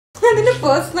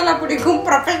பர்சனலா பிடிக்கும்,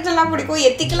 ப்ரொஃபஷனலா பிடிக்கும்,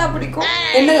 எத்திக்கலா பிடிக்கும்.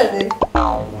 என்னது அது?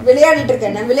 விளையாடிட்டு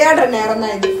இருக்கேன், விளையாடுற நேரம்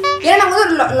தான் இது. ஏன்னா நம்ம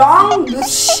ஒரு லாங்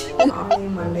புஷ்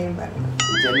மண்டையும் பாருங்க.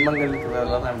 ஜென்மங்களுக்கு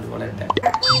வரலாம் நான் இப்படி போலட்டேன்.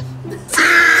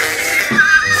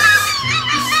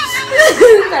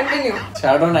 கண்டினியூ.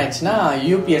 ஷட் டவுன் ஆயிடுச்சுன்னா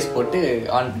யூபிஎஸ் போட்டு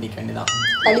ஆன் பண்ணிக்க வேண்டியதான்.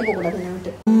 தள்ளி போக கூடாது.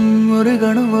 ஒரு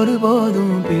கணம்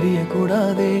ஒருபோதும் பிரிய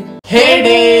கூடாதே. ஹே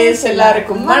டேஸ்,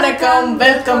 எல்லாருக்கும் வணக்கம்.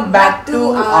 Welcome back to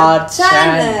our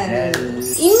channel.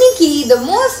 இன்னைக்கு the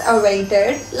most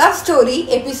awaited love story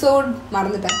episode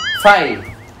மறந்துட்டேன்.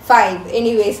 5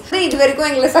 anyways, இது வரைக்கும்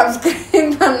எங்களை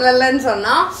சப்ஸ்கிரைப் பண்ணலன்னு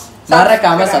சொன்னா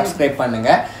மறக்காம சப்ஸ்கிரைப்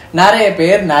பண்ணுங்க. நிறைய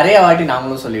பேர் நிறைய வாட்டி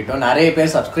நாங்களும் சொல்லிட்டோம், நிறைய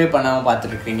பேர் சப்ஸ்கிரைப் பண்ணாம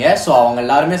பாத்துட்டு இருக்கீங்க. சோ அவங்க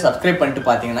எல்லாருமே சப்ஸ்கிரைப் பண்ணிட்டு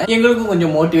பாத்தீங்கன்னா எங்களுக்கும்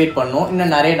கொஞ்சம் மோட்டிவேட் பண்ணும்,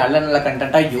 இன்னும் நிறைய நல்ல நல்ல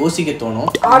கண்டென்ட்டா யோசிக்க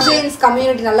தோணும். ஆடியன்ஸ்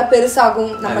கம்யூனிட்டி நல்லா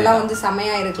பெருசாகும், நம்ம எல்லாம் வந்து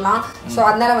செமையா இருக்கலாம். சோ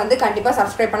அதனால வந்து கண்டிப்பா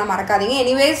சப்ஸ்கிரைப் பண்ண மறக்காதீங்க.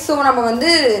 எனிவேஸ், சோ நம்ம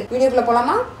வந்து வீடியோக்குள்ள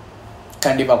போலாமா?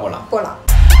 கண்டிப்பா போலாம்.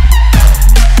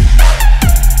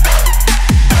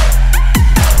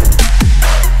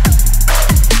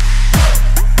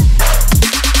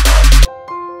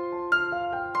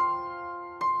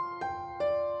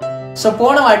 சோ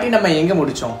போன வாட்டி நம்ம எங்க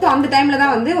முடிச்சோம்? அந்த டைம்ல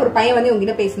தான் வந்து ஒரு பையன் வந்து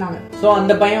உங்ககிட்ட பேசினாங்க. சோ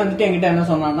அந்த பையன் வந்துட்டு என்கிட்ட என்ன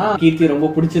சொன்னான்னா, கீர்த்தி ரொம்ப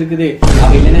பிடிச்சிருக்குது,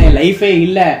 அவ இல்லைன்னா என் லைஃபே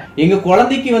இல்ல, எங்க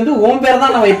குழந்தைக்கு வந்து ஓம் பேர்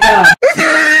தான் நான் வைப்பேன்.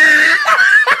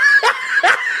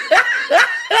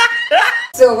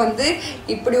 சோ வந்து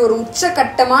இப்படி ஒரு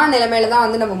உச்சகட்டமான நிலைமையில தான்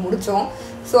வந்து நம்ம முடிச்சோம்.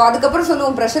 சோ அதுக்கப்புறம்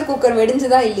சொல்லுவோம், பிரஷர் குக்கர்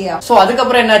வெடிஞ்சுதா இல்லையா? சோ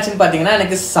அதுக்கப்புறம் என்னாச்சுன்னு பாத்தீங்கன்னா,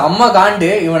 எனக்கு செம்ம காண்டு.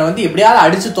 இவனை வந்து எப்படியாவது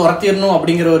அடிச்சு துரத்திடணும்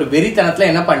அப்படிங்கிற ஒரு வெறித்தனத்துல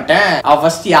என்ன பண்ணிட்டேன், அவ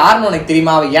ஃபர்ஸ்ட் யாருன்னு உனக்கு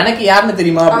தெரியுமா, அவ எனக்கு யாருன்னு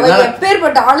தெரியுமா,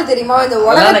 எப்பேற்பட்ட ஆளு தெரியுமா, இந்த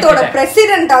உலகத்தோட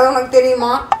பிரசிடென்ட் அது உனக்கு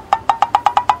தெரியுமா,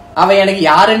 அவ எனக்கு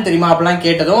யாருன்னு தெரியுமா அப்படிலாம்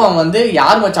கேட்டதும் அவன் வந்து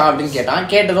யார் மச்சான் அப்படின்னு கேட்டான்.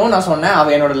 கேட்டதும் நான் சொன்னேன்,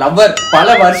 அவ என்னோட லவ்வர்,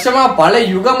 பல வருஷமா பல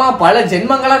யுகமா பல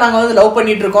ஜென்மங்களா நாங்க வந்து லவ்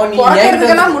பண்ணிட்டு இருக்கோம், நீ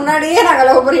முன்னாடியே நாங்க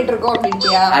லவ் பண்ணிட்டு இருக்கோம்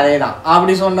அப்படின்ட்டியா? அதேதான்.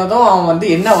 அப்படி சொன்னதும் அவன் வந்து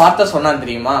என்ன வார்த்தை சொன்னான்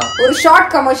தெரியுமா? ஒரு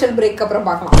ஷார்ட் கமர்ஷியல் பிரேக் அப்புறம்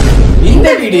பார்க்கலாம்.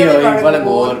 இந்த வீடியோ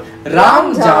வழங்குவோர்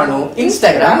ராம் ஜானு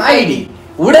இன்ஸ்டாகிராம் ஐடி,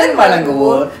 உடன்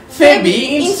வழங்குவோர் ஃபெபி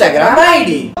இன்ஸ்டாகிராம்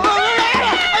ஐடி.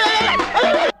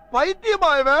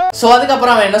 சோ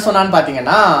அதுக்கப்புறம் அவன் என்ன சொன்னான்னு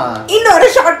பாத்தீங்கன்னா, இன்னொரு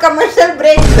ஷார்ட் கமர்ஷியல்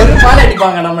பிரேக். ஒரு பால்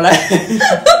அடிப்பாங்க நம்மள.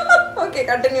 Okay,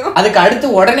 continue. அதுக்கு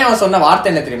அடுத்து உடனே அவன் சொன்ன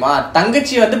வார்த்தை என்ன தெரியுமா?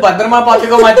 தங்கச்சி வந்து பத்திரமா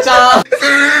பாத்துக்கோ மச்சான்.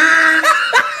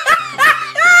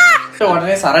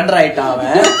 உடனே சரண்டர் ஆயிட்டான்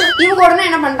அவன். இவங்க உடனே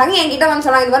என்ன பண்ணிட்டாங்க, என்கிட்ட வந்து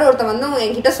சொன்னாங்க, இது மாதிரி ஒருத்த வந்து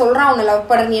என்கிட்ட சொல்றான் உன்னை லவ்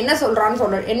பண்ற, நீ என்ன சொல்றான்னு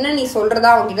சொல்ற, என்ன நீ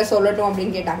சொல்றதா அவங்க கிட்ட சொல்லட்டும்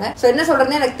அப்படின்னு கேட்டாங்க. சோ என்ன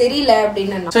சொல்றதுன்னு எனக்கு தெரியல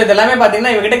அப்படின்னு. சோ இதெல்லாமே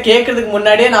பாத்தீங்கன்னா இவகிட்ட கேட்கறதுக்கு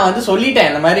முன்னாடியே நான் வந்து சொல்லிட்டேன்,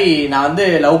 இந்த மாதிரி நான் வந்து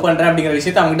லவ் பண்றேன் அப்படிங்கிற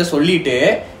விஷயத்த அவங்க கிட்ட சொல்லிட்டு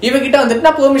இவகிட்ட வந்துட்டு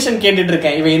நான் பெர்மிஷன் கேட்டுட்டு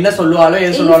இருக்கேன். இவ என்ன சொல்லுவாளோ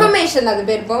எது சொல்லுவாளோ, இன்ஃபர்மேஷன், அது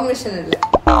பேர் பெர்மிஷன் இல்ல.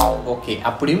 ஓகே,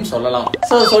 அப்படியும் சொல்லலாம்.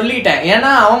 சோ சொல்லிட்டேன், ஏன்னா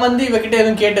அவன் வந்து இவகிட்ட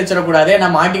எதுவும் கேட்டு வச்சிடக்கூடாது,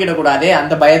 நான் மாட்டிக்கிட கூடாது,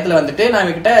 அந்த பயத்துல வந்துட்டு நான்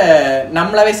இவகிட்ட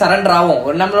நம்மளாவே சரண்டர் ஆகும்,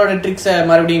 நம்மளோட ட்ரிக்ஸை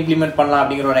மறுபடியும் இம்ப்ளிமெண்ட் பண்ணலாம்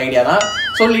அப்படிங்கிற ஒரு ஐடியா தான்.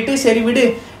 சொல்லிட்டு சரி விடு,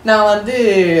 நான் வந்து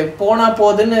போனா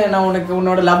போதுன்னு நான் உனக்கு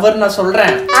உன்னோட லவ்வர் நான்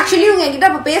சொல்றேன். ஆக்சுவலி உங்க என்கிட்ட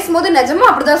அப்ப பேசும்போது நிஜமா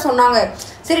அப்படிதான் சொன்னாங்க.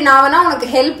 சரி, நான் வேணா உனக்கு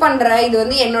ஹெல்ப் பண்றேன், இது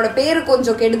வந்து என்னோட பேரு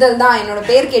கொஞ்சம் கெடுதல் தான், என்னோட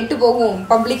பேர் கெட்டு போகும்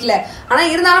பப்ளிக்ல, ஆனா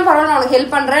இருந்தாலும் பரவாயில்ல, நான் உனக்கு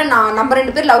ஹெல்ப் பண்றேன், நான் நம்ம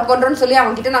 2 பேர் லவ் பண்றோம்னு சொல்லி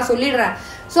அவன் கிட்ட நான் சொல்லிடுறேன்.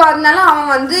 சோ அதனால அவன்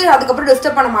வந்து அதுக்கப்புறம்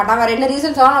டிஸ்டர்ப் பண்ண மாட்டான், வேற என்ன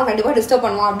ரீசன் சொன்னாலும் அவன் கண்டிப்பா டிஸ்டர்ப்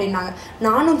பண்ணுவான் அப்படின்னாங்க.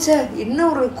 நானும் என்ன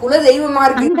ஒரு குல தெய்வமா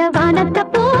இருக்கு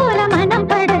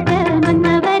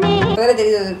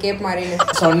தெரியுது கேப் மாதிரி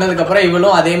சொன்னதுக்கு அப்புறம்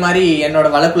இவளும் அதே மாதிரி என்னோட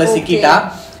வளப்புல சிக்கிட்டா.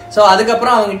 சோ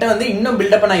அதுக்கப்புறம் அவங்க கிட்ட வந்து இன்னும்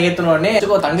பில்டப் நான் ஏத்தனோடனே,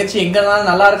 தங்கச்சி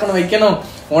எங்கனாலும் நல்லா இருக்கணும் வைக்கணும்,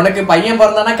 உனக்கு பையன்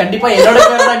பிறந்தானா கண்டிப்பா என்னோட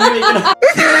பேர் தான் நீ வைக்கணும்,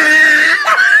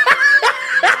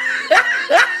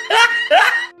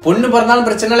 பொண்ணு பிறந்தாலும்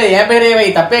பிரச்சனை இல்லை, என் பேரே வை,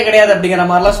 தப்பே கிடையாது அப்படிங்கிற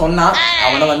மாதிரிலாம் சொன்னான்.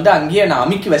 அவனை வந்து அங்கேயே நான்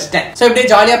அமுக்கி வச்சிட்டேன். சோ இப்படியே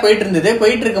ஜாலியா போயிட்டு இருந்தது.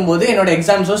 போயிட்டு இருக்கும்போது என்னோட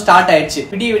எக்ஸாம்ஸும் ஸ்டார்ட் ஆயிடுச்சு.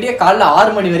 விடிய காலைல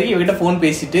 6 மணி வரைக்கும் இவகிட்ட போன்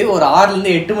பேசிட்டு ஒரு 6ல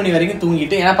இருந்து 8 மணி வரைக்கும்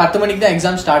தூங்கிட்டு, ஏன்னா 10 மணிக்கு தான்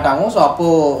எக்ஸாம் ஸ்டார்ட் ஆகும். சோ அப்போ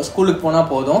ஸ்கூலுக்கு போனா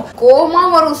போதும். கோமா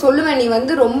வரும், சொல்லுவேன் நீ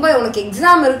வந்து ரொம்ப உனக்கு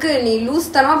எக்ஸாம் இருக்கு, நீ லூஸ்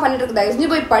தனமா பண்ணிட்டு இருக்க,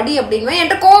 தயவுசெஞ்சு போய் படி அப்படின்னு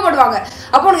என்கிட்ட கோவப்படுவாங்க.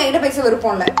 அப்போ உனக்கு என்கிட்ட பேச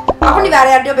விருப்பம் இல்ல, அப்போ நீ வேற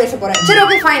யார்ட்டையோ பேச போற, சரி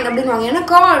ஓகே ஃபைன் அப்படின்னு.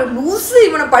 எனக்கா லூஸ்,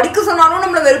 இவனை படிக்க சொன்னாலும்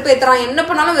நம்மள வெறுப்பேத்துறான், என்ன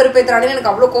பண்ணாலும் வெறுப்பேத்துறான்னு எனக்கு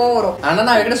அவ்வளவு கோவம் வரும். ஆனா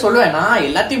நான் என்கிட்ட சொல்லுவேன், நான்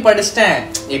எல்லாத்தையும் படிச்சிட்டேன்,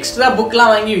 எக்ஸ்ட்ரா புக்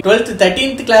எல்லாம் வாங்கி 12th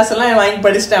 13th கிளாஸ் எல்லாம் வாங்கி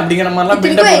படிச்சிட்டேன் அப்படிங்கிற மாதிரி எல்லாம்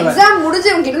பில்டப் பண்ணுவேன். எக்ஸாம்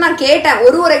முடிஞ்சவங்க கிட்ட நான் கேட்டேன்,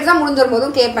 ஒரு எக்ஸாம் முடிஞ்ச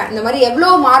போதும் கேட்பேன், இந்த மாதிரி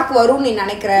எவ்வளவு மார்க் வரும் நீ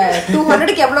நினைக்கிற,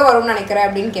 200க்கு எவ்வளவு வரும்னு நினைக்கிற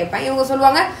அப்படின்னு கேட்பேன். இவங்க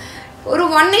சொல்லுவாங்க ஒரு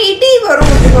 180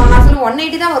 வரும். நான் சொல்லுவேன்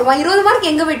 180 தான் வருமா, 20 மார்க்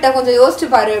எங்க விட்டா கொஞ்சம் யோசிச்சு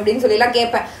பாரு அப்படின்னு சொல்லி எல்லாம்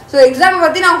கேட்பேன். ஸோ எக்ஸாம்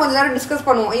பத்தி நான் கொஞ்சம் நேரம் டிஸ்கஸ்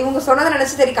பண்ணுவோம். இவங்க சொன்னதை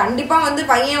நினைச்சு சரி கண்டிப்பா வந்து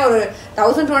பையன் ஒரு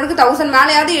 1200 1000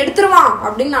 மேலேயாவது எடுத்துருவான்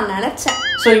அப்படின்னு நான் நினைச்சேன்.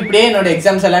 ஸோ இப்படியே என்னோட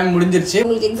எக்ஸாம்ஸ் எல்லாமே முடிஞ்சிருச்சு.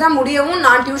 உங்களுக்கு எக்ஸாம் முடியவும்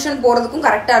நான் டியூஷன் போறதுக்கும்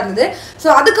கரெக்டா இருந்தது. ஸோ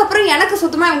அதுக்கப்புறம் எனக்கு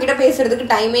சுத்தமா இவங்க கிட்ட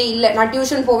பேசுறதுக்கு டைமே இல்லை. நான்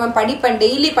டியூஷன் போவேன், படிப்பேன்,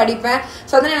 டெய்லி படிப்பேன்.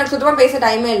 ஸோ அதனால எனக்கு சுத்தமா பேச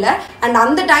டைமே இல்லை. அண்ட்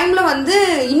அந்த டைம்ல வந்து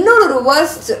இன்னொரு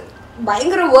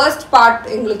பயங்கர வேர்ஸ்ட் பார்ட்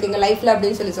எங்களுக்கு எங்க லைஃப்ல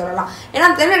அப்படின்னு சொல்லலாம். ஏன்னா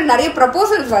எனக்கு நிறைய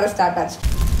ப்ரப்போசல்ஸ் வர ஸ்டார்ட் ஆச்சு.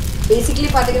 பேசிக்கலி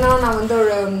பாத்தீங்கன்னா நான் வந்து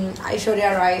ஒரு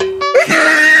ஐஸ்வர்யா ராய்,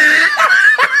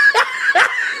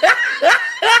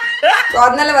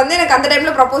 அதனால வந்து எனக்கு அந்த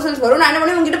டைம்ல ப்ரப்போசல்ஸ் வரும். நான் என்ன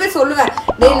பண்ணி உங்ககிட்ட போய் சொல்லுவேன்,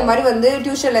 டேய் இந்த மாதிரி வந்து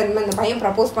டியூஷன்ல இந்த பையன்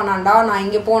ப்ரப்போஸ் பண்ணாண்டா, நான்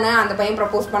இங்க போனேன், அந்த பையன்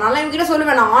ப்ரப்போஸ் பண்ணாலும் இவங்கிட்ட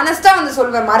சொல்லுவேன். நான் ஆனஸ்டா வந்து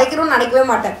சொல்லுவேன், மறைக்கணும்னு நினைக்கவே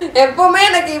மாட்டேன். எப்பவுமே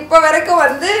எனக்கு இப்ப வரைக்கும்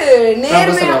வந்து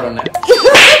நேர்மையா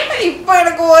இப்ப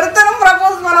எனக்கு ஒருத்தரும்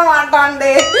ப்ரப்போஸ் பண்ண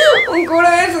மாட்டான்டே, உன்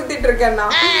கூடவே சுத்திட்டு இருக்கேன்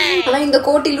நான். ஆனா இந்த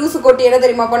கோட்டி லூசு கோட்டி என்ன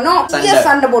தெரியுமா பண்ணும்,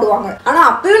 சண்டை போடுவாங்க. ஆனா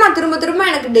அப்பயும் நான் திரும்ப திரும்ப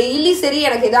எனக்கு டெய்லி சரி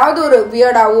எனக்கு ஏதாவது ஒரு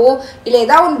வியர்டாவோ இல்ல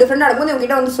ஏதாவது ஒரு டிஃபரெண்டா இருக்கும்போது இவங்க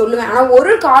கிட்ட வந்து சொல்லுவேன். ஆனா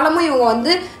ஒரு காலமும் இவங்க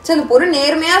வந்து சரி அந்த பொருள்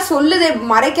நேர்மையா சொல்லுதே,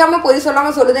 மறைக்காம பொய்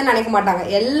சொல்லாம சொல்லுதேன்னு நினைக்க மாட்டாங்க.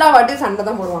 எல்லா வாட்டியும் சண்டை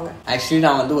தான் போடுவாங்க. ஆக்சுவலி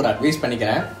நான் வந்து ஒரு அட்வைஸ்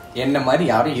பண்ணிக்கிறேன், என்ன மாதிரி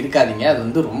யாரும் இருக்காதீங்க. அது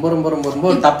வந்து ரொம்ப ரொம்ப ரொம்ப ரொம்ப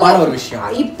ஒரு தப்பான ஒரு விஷயம்.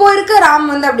 இப்போ இருக்க ராம்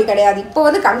வந்து அப்படி கிடையாது. இப்போ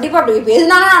வந்து கண்டிப்பா அப்படி இப்போ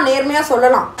எதுனாலும் நான் நேர்மையா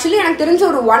சொல்லலாம். ஆக்சுவலி எனக்கு தெரிஞ்ச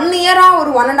ஒரு 1 இயரா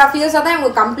ஒரு 1.5 இயர்ஸா தான்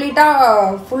இவங்க கம்ப்ளீட்டா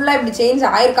ஃபுல்லா இப்படி சேஞ்ச்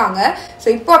ஆயிருக்காங்க. ஸோ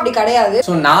இப்போ அப்படி கிடையாது.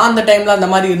 ஸோ நான் அந்த டைம்ல அந்த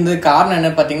மாதிரி இருந்தது காரணம்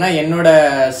என்ன பார்த்தீங்கன்னா, என்னோட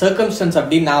சர்க்கம்ஸ்டன்ஸ்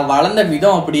அப்படி, நான் வளர்ந்த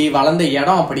விதம் அப்படி, வளர்ந்த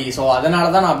இடம் அப்படி. ஸோ அதனால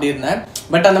தான் நான் அப்படி இருந்தேன்.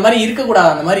 பட் அந்த மாதிரி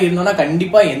இருக்கக்கூடாது. அந்த மாதிரி இருந்தோம்னா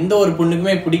கண்டிப்பா எந்த ஒரு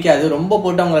பொண்ணுக்குமே பிடிக்காது. ரொம்ப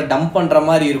போட்டு அவங்களை டம்ப் பண்ற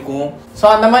மாதிரி இருக்கும். ஸோ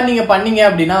அந்த மாதிரி நீங்க பண்ணீங்க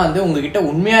அப்படின்னா வந்து உங்ககிட்ட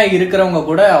உண்மையா இருக்கிறவங்க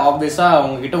கூட ஆப்வியஸா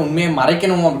உங்ககிட்ட உண்மையை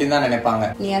மறைக்கணும் அப்படின்னு தான் நினைப்பாங்க.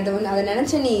 நீ அதை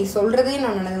நினைச்சு நீ சொல்றதே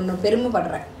நான்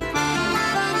பெருமைப்படுறேன்.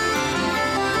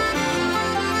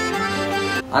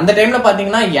 அந்த டைம்ல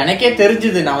பாத்தீங்கன்னா எனக்கே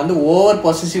தெரிஞ்சது நான் வந்து ஓவர்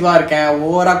பொசசிவா இருக்கேன்,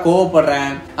 ஓவரா கோவப்படுறேன்.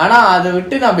 ஆனா அதை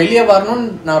விட்டு நான் வெளியே வரணும்னு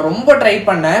நான் ரொம்ப ட்ரை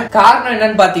பண்ணேன். காரணம்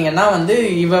என்னன்னு பாத்தீங்கன்னா வந்து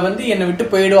இவ வந்து என்னை விட்டு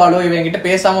போயிடுவாளோ, இவ என்கிட்ட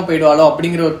பேசாம போயிடுவாளோ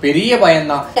அப்படிங்கிற ஒரு பெரிய பயம்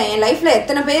தான். என் லைஃப்ல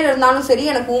எத்தனை பேர் இருந்தாலும் சரி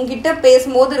எனக்கு உங்ககிட்ட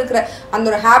பேசும்போது இருக்கிற அந்த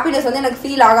ஒரு ஹாப்பினஸ் வந்து எனக்கு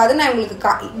ஃபீல் ஆகாது. நான் இவங்களுக்கு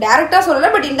டைரக்டா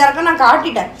சொல்லல, பட் இன்டைரக்டா நான்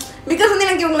காட்டிட்டேன். பிகாஸ் வந்து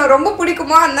எனக்கு இவங்களை ரொம்ப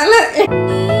பிடிக்குமா, அதனால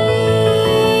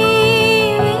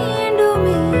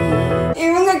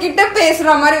இவங்க கிட்ட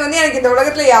பேசுற மாதிரி வந்து எனக்கு இந்த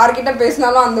உலகத்துல யார்கிட்ட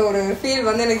பேசினாலும் அந்த ஒரு ஃபீல்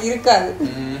வந்து எனக்கு இருக்காது.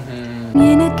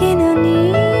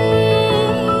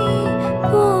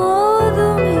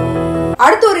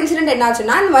 அடுத்த ஒரு இன்சிடென்ட்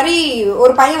என்னாச்சுன்னா, இந்த மாதிரி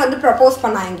ஒரு பையன் வந்து ப்ரப்போஸ்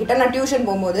பண்ணா என்கிட்ட நான் டியூஷன்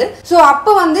போகும்போது. ஸோ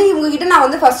அப்போ வந்து இவங்க கிட்ட நான்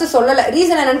வந்து ஃபர்ஸ்ட் சொல்லல.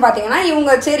 ரீசன் என்னன்னு பாத்தீங்கன்னா,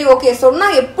 இவங்க சரி ஓகே சொன்னா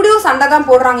எப்படியும் சண்டை தான்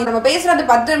போடுறாங்க, நம்ம பேசுறது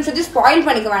 10 நிமிஷத்தையும் ஸ்பாயில்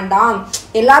பண்ணிக்க வேண்டாம்,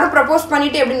 எல்லாரும் ப்ரப்போஸ்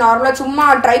பண்ணிட்டு எப்படி நார்மலா சும்மா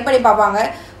ட்ரை பண்ணி பார்ப்பாங்க,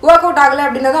 ஒர்க் அவுட் ஆகல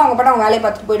அப்படின்றத அவங்க பாட்டு அவங்க வேலையை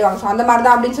பார்த்துட்டு போயிடுவாங்க. ஸோ அந்த மாதிரி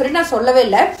தான் அப்படின்னு சொல்லிட்டு நான் சொல்லவே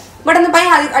இல்லை. பட் அந்த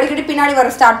பையன் அடிக்கடி பின்னாடி வர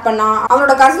ஸ்டார்ட் பண்ணா.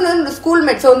 அவனோட கசின் வந்து ஸ்கூல்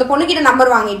மேட். ஸோ அந்த பொண்ணுகிட்ட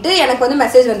நம்பர் வாங்கிட்டு எனக்கு வந்து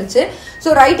மெசேஜ் வந்துச்சு.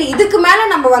 ஸோ ரைட்டு, இதுக்கு மேலே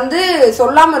நம்ம வந்து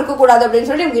சொல்லாமல் இருக்கக்கூடாது அப்படின்னு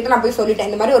சொல்லி உங்ககிட்ட நான் போய் சொல்லிட்டேன்.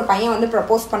 இந்த மாதிரி ஒரு பையன் வந்து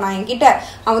ப்ரப்போஸ் பண்ணா என்கிட்ட,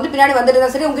 அவன் வந்து பின்னாடி வந்துட்டு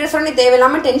தான் சரி உங்ககிட்ட சொன்ன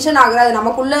தேவையில்லாமல் டென்ஷன் ஆகுறது,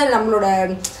 நமக்குள்ள நம்மளோட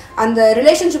அந்த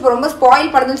ரிலேஷன்ஷிப் ரொம்ப ஸ்பாயில்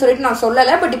பண்ணுதுன்னு சொல்லிட்டு நான்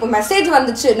சொல்லலை. பட் இப்போ மெசேஜ்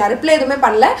வந்துச்சு, நான் ரிப்ளை எதுவுமே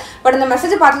பண்ணல. பட் அந்த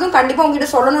மெசேஜ் பார்த்ததும் கண்டிப்பாக உங்ககிட்ட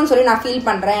சொல்லணும்னு சொல்லி நான் ஃபீல்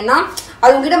பண்ணுறேன். ஏன்னா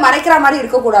அது உங்ககிட்ட மறைக்கிற மாதிரி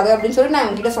இருக்கக்கூடாது அப்படின்னு சொல்லி நான்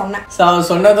உங்ககிட்ட சொன்னேன்.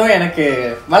 சொன்னதும் எனக்கு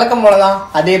வழக்கம் போலதான்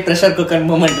அதே ப்ரெஷர் குக்கர்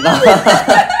மூமெண்ட் தான்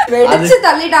வெடிச்சு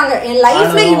தள்ளிட்டாங்க. என்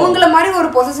லைஃப்ல இவங்கள மாதிரி ஒரு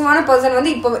பொசசிவான பர்சன்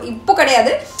வந்து இப்போ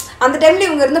கிடையாது. அந்த டைம்ல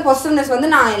இவங்க இருந்த பொசிட்டிவ்னஸ் வந்து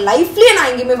நான் என் லைஃப்லயே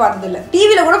நான் எங்கேயுமே பார்த்தது இல்லை,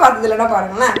 டிவில கூட பார்த்தது இல்லைன்னா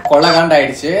பாருங்களேன். கொள்ளகாண்ட்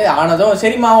ஆயிடுச்சு. ஆனதும்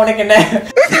சரிம்மா உனக்கு என்ன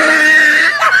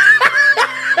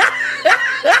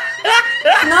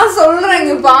நான் சொல்றேன்,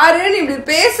 இங்க பாரு நீ இப்படி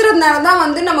பேசுறதுனாலதான்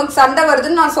வந்து நமக்கு சண்டை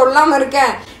வருதுன்னு நான் சொல்லாம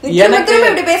இருக்கேன்.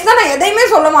 இப்படி பேசினா நான் எதையுமே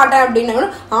சொல்ல மாட்டேன் அப்படின்னு.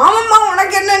 ஆமாம்மா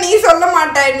உனக்கு என்ன, நீ சொல்ல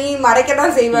மாட்டேன், நீ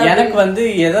மறைக்கதான் செய்வ. எனக்கு வந்து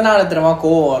எதனால தெரியுமா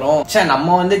கோவம் வரும்,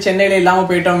 நம்ம வந்து சென்னையில இல்லாம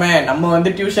போயிட்டோமே, நம்ம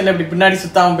வந்து டியூஷன்ல இப்படி பின்னாடி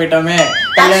சுத்தாம போயிட்டோமே,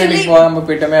 கல்யாணம் போகாம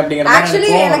போயிட்டோமே அப்படிங்கிற.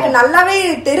 ஆக்சுவலி எனக்கு நல்லாவே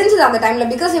தெரிஞ்சது அந்த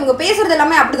டைம்ல. பிகாஸ் இவங்க பேசுறது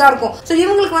எல்லாமே அப்படிதான் இருக்கும். சோ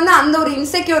இவங்களுக்கு வந்து அந்த ஒரு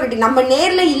இன்செக்யூரிட்டி, நம்ம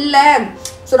நேர்ல இல்ல.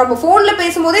 சோ நம்ம போன்ல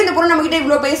பேசும்போதே இந்த பொண்ணு நம்ம கிட்ட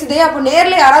இவ்வளவு பேசுதே, அப்போ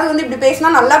நேர்ல யாராவது வந்து இப்படி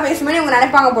பேசினா நல்லா பேசுமே இவங்க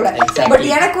நினைப்பாங்க போல. பட்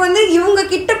எனக்கு வந்து இவங்க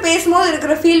கிட்ட பேசும்போது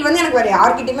இருக்கிற ஃபீல் வந்து எனக்கு வேற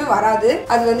யார்கிட்டயுமே வராது.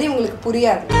 அது வந்து இவங்களுக்கு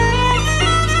புரியாது.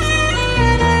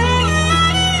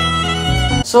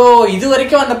 ஸோ இது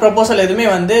வரைக்கும் அந்த ப்ரப்போசல் எதுவுமே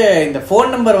வந்து இந்த ஃபோன்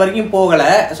நம்பர் வரைக்கும் போகல.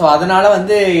 ஸோ அதனால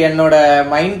வந்து என்னோட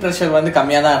மைண்ட் ப்ரெஷர் வந்து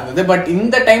கம்மியாக தான் இருந்தது. பட்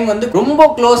இந்த டைம் வந்து ரொம்ப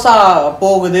க்ளோஸா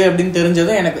போகுது அப்படின்னு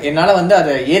தெரிஞ்சதும் என்னால வந்து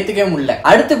அதை ஏத்துக்கவே முடியல.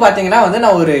 அடுத்து பாத்தீங்கன்னா வந்து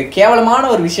நான் ஒரு கேவலமான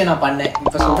ஒரு விஷயம் நான் பண்ணேன்.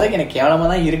 இப்ப சொல்றதுக்கு எனக்கு கேவலமா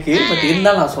தான் இருக்கு, பட்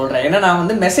இருந்தாலும் நான் சொல்றேன். ஏன்னா நான்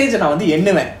வந்து மெசேஜ் நான் வந்து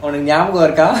எண்ணுவேன். உனக்கு ஞாபகம்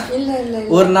இருக்கா?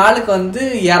 ஒரு நாளுக்கு வந்து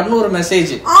 200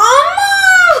 மெசேஜ்.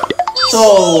 ஸோ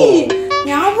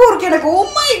ஞாபகம் இருக்கு எனக்கு. ஓ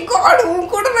மை காட், உன்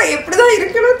கூட நான் எப்படிதான்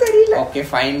இருக்கணும் தெரியல. Okay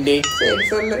fine day. சரி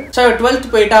சொல்லு. சோ 12th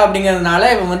போயிட்டா அப்படிங்கறதுனால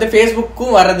இவன் வந்து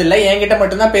Facebookக்கும் வரதில்லை, என்கிட்ட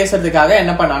மட்டும் தான் பேசுறதுக்காக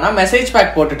என்ன பண்ணானா மெசேஜ்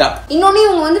பேக் போட்டுட்டா. இன்னொன்னு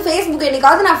இவங்க வந்து Facebook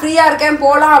என்னைக்காவது நான் ஃப்ரீயா இருக்கேன்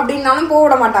போலாம் அப்படின்னாலும் போக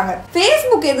விட மாட்டாங்க.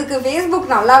 Facebook எதுக்கு? Facebook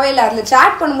நல்லாவே இல்ல. அதுல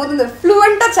சேட் பண்ணும்போது இந்த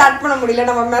ஃப்ளூவெண்டா சேட் பண்ண முடியல,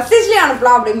 நம்ம மெசேஜ்லயே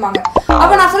அனுப்பலாம் அப்படிம்பாங்க.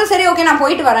 அப்ப நான் சொல்ல சரி ஓகே நான்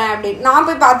போயிட்டு வரேன் அப்படின்னு, நான்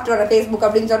போய் பார்த்துட்டு வரேன் Facebook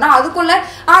அப்படின்னு சொன்னா அதுக்குள்ள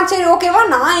சரி ஓகேவா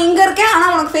நான் இங்க இருக்கேன் ஆனா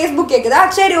உனக்கு Facebook கேக்குதா,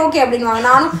 சரி ஓகே அப்படின்வாங்க.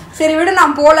 நானும் சரி விடு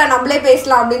நான் போல நம்மளே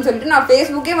பேசலாம் அப்படின்னு சொல்லிட்டு நான்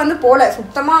Facebookே வந்து போல,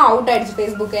 சுத்தமா அவுட் ஆயிடுச்சு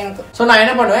Facebook எனக்கு. சோ நான்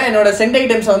என்ன பண்ணுவேன், என்னோட சென்ட்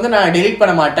ஐட்டம்ஸ் வந்து நான் டெலீட்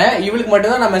பண்ண மாட்டேன், இவளுக்கு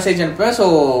மட்டும் தான் நான் மெசேஜ் அனுப்புவேன். சோ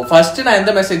ஃபர்ஸ்ட் நான்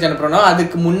எந்த மெசேஜ் அனுப்புறேனோ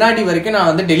அதுக்கு முன்னாடி வரைக்கும்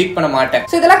நான் வந்து டெலீட் பண்ண மாட்டேன்.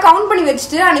 சோ இதெல்லாம் கவுண்ட் பண்ணி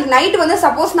வச்சுட்டு அன்னைக்கு நைட் வந்து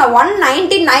சப்போஸ் நான்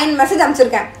 199 மெசேஜ்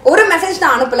அனுப்பிச்சிருக்கேன், ஒரு மெசேஜ்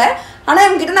நான் அனுப்பல. ஆனா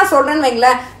இவங்கிட்ட நான் சொல்றேன்னு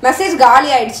வைங்களேன், மெசேஜ் காலி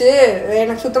ஆயிடுச்சு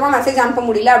எனக்கு சுத்தமா மெசேஜ் அனுப்ப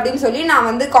முடியல அப்படின்னு சொல்லி நான்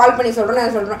வந்து கால் பண்ணி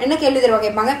சொல்றேன். என்ன கேள்வி தெரியுமா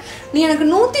கேட்பாங்க, நீ எனக்கு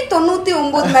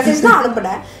 199 மெசேஜ் தான்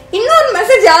அனுப்புன, இன்னொரு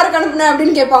மெசேஜ் யாருக்கு அனுப்புன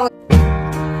அப்படின்னு கேட்பாங்க.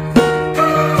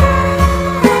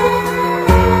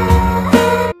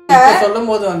 சொல்லும்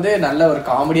போது வந்து நல்ல ஒரு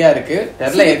காமெடியா இருக்கு.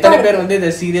 தெரியல எத்தனை பேர் வந்து இதை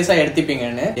சீரியஸா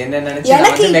எடுத்துப்பீங்கன்னு என்ன நினைச்சு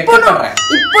எனக்கு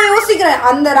இப்போ யோசிக்கிறேன்.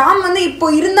 அந்த ராம் வந்து இப்போ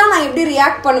இருந்தா நான் எப்படி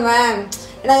ரியாக்ட் பண்ணுவேன்,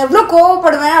 நான் எவ்வளவு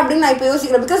கோவப்படுவேன் அப்படின்னு நான் இப்போ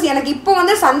யோசிக்கிறேன். பிகாஸ் எனக்கு இப்போ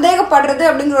வந்து சந்தேகப்படுறது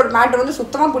அப்படிங்கிற ஒரு மேட்டர் வந்து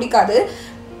சுத்தமா பிடிக்காது.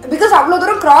 பிகாஸ் அவ்வளோ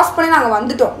தூரம் கிராஸ் பண்ணி நாங்கள்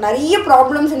வந்துட்டோம். நிறைய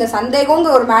ப்ராப்ளம்ஸ் இந்த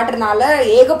சந்தேகங்கிற ஒரு மேட்டர்னால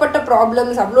ஏகப்பட்ட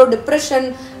ப்ராப்ளம்ஸ், அவ்வளோ டிப்ரெஷன்,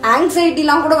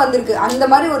 ஆங்ஸைட்டிலாம் கூட வந்திருக்கு. அந்த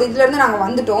மாதிரி ஒரு இதுல இருந்து நாங்கள்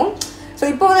வந்துட்டோம். ஸோ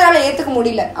இப்போ வந்து என்னால் ஏற்றுக்க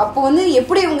முடியல. அப்போ வந்து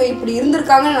எப்படி இவங்க இப்படி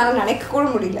இருந்திருக்காங்கன்னு என்னால் நினைக்க கூட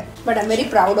முடியல. But I'm very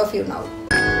proud of you now.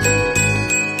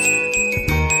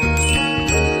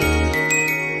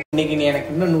 இன்னைக்கு நீ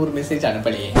எனக்கு இன்னும் 100 மெசேஜ்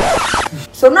அனுப்பலையே.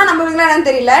 சொன்னா நம்புவீங்களா என்னன்னு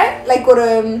தெரியல. லைக் ஒரு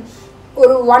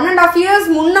 1.5 years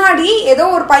முன்னாடி ஏதோ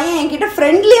ஒரு பையன் என்கிட்ட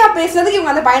ஃப்ரெண்ட்லியா பேசுறதுக்கு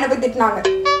இவங்க அந்த பையனை போய் திட்டினாங்க.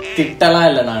 திட்டலாம்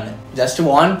இல்லை, நான் ஜஸ்ட்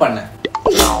வார்ன் பண்ணேன்.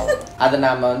 அதை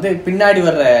நாம வந்து பின்னாடி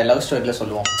வர்ற லவ் ஸ்டோரியில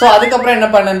சொல்லுவோம். ஸோ அதுக்கப்புறம் என்ன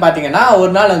பண்ணேன்னு பாத்தீங்கன்னா,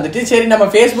 ஒரு நாள் வந்துட்டு சரி நம்ம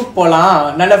Facebook போலாம்,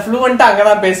 நல்ல ஃப்ளூவெண்டா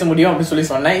அங்கதான் பேச முடியும் அப்படின்னு சொல்லி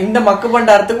சொன்னேன். இந்த மக்கு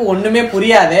பண்டாரத்துக்கு ஒண்ணுமே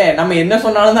புரியாதே, நம்ம என்ன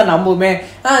சொன்னாலும் தான் நம்புமே.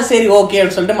 சரி ஓகே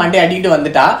அப்படின்னு சொல்லிட்டு மண்டே அடிக்கிட்டு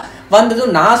வந்துட்டா.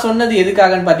 வந்ததும் நான் சொன்னது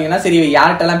எதுக்காகன்னு பாத்தீங்கன்னா, சரி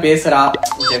யார்கிட்டலாம் பேசுறா,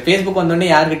 Facebook வந்தோடனே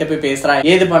யார்கிட்ட போய் பேசுறா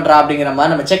ஏது பண்றா அப்படிங்கிற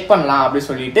மாதிரி நம்ம செக் பண்ணலாம் அப்படின்னு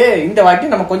சொல்லிட்டு இந்த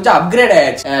வாட்டி நம்ம கொஞ்சம் அப்கிரேட்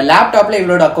ஆயிடுச்சு. லேப்டாப்ல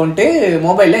இவளோட அக்கௌண்ட்,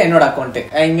 மொபைல்ல என்னோட அக்கௌண்ட்.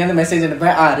 இங்க இருந்து மெசேஜ்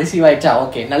அனுப்பேன், ரிசீவ் ஆயிடுச்சா,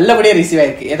 ஓகே நல்லபடியா ரிசீவ்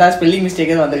ஆயிருக்கு, ஏதாவது ஸ்பெல்லிங்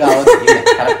மிஸ்டேக் எதுவும் வந்திருக்கா,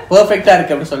 பெர்ஃபெக்ட்டா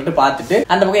இருக்கு அப்படின்னு சொல்லிட்டு பார்த்துட்டு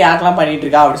அந்த பக்கம் யாரெல்லாம் பண்ணிட்டு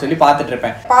இருக்கா அப்படின்னு சொல்லி பார்த்துட்டு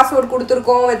இருப்பேன். பாஸ்வேர்ட்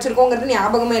கொடுத்துருக்கோம் வச்சிருக்கோங்கிறது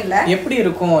ஞாபகமே இல்ல, எப்படி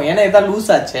இருக்கும் ஏன்னா ஏதாவது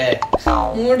லூஸ் ஆச்சு.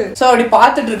 சோ அப்படி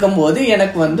பார்த்துட்டு இருக்கும் போது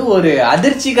எனக்கு வந்து ஒரு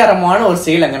அதிர்ச்சிகரமான ஒரு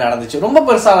சேல் அங்க நடந்துச்சு. ரொம்ப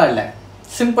பெருசாலாம் இல்ல,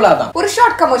 சிம்பிளா தான். ஒரு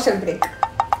ஷார்ட் கமர்ஷியல் பிரேக்.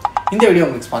 இந்த வீடியோ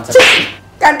உங்களுக்கு ஸ்பான்சர்.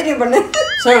 கண்டினியூ பண்ணு.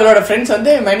 சோ இவளோட ஃப்ரெண்ட்ஸ்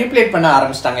வந்து மேனிபுலேட் பண்ண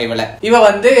ஆரம்பிச்சிட்டாங்க. இவ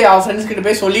வந்து அவ ஃப்ரெண்ட்ஸ் கிட்ட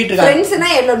போய் சொல்லிட்டு இருக்காங்க. ஃப்ரெண்ட்ஸ்னா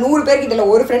எல்ல 100 பேர் கிட்ட இல்ல,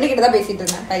 ஒரு ஃப்ரெண்ட் கிட்ட தான் பேசிட்டு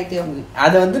இருந்தேன். பைத்தியம்.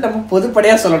 அத வந்து நம்ம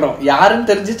பொதுப்படையா சொல்லணும், யாருன்னு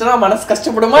தெரிஞ்சிட்டா மனசு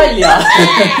கஷ்டப்படுமா இல்லையா?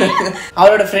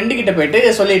 அவளோட ஃப்ரெண்டு கிட்ட போயிட்டு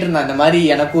சொல்லிட்டு இருந்தா, இந்த மாதிரி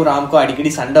எனக்கும் ராம்க்கும்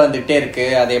அடிக்கடி சண்டை வந்துட்டே இருக்கு,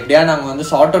 அதை எப்படியா நாங்க வந்து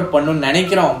சார்ட் அவுட் பண்ணணும்னு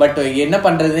நினைக்கிறோம், பட் என்ன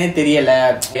பண்றதுன்னே தெரியல,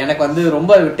 எனக்கு வந்து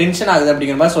ரொம்ப டென்ஷன் ஆகுது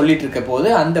அப்படிங்கிற மாதிரி சொல்லிட்டு இருக்க போது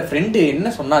அந்த ஃப்ரெண்டு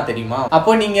என்ன சொன்னா தெரியுமா,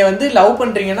 அப்போ நீங்க வந்து லவ்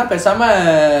பண்றீங்கன்னா பேசாம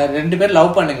 2 பேர் லவ்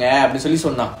பண்ணுங்க அப்படி சொல்லி சொன்னான்.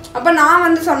 அப்ப நான்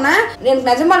வந்து சொன்னேன், எனக்கு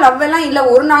நிஜமா லவ் எல்லாம் இல்ல,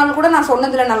 ஒரு நாள் கூட நான்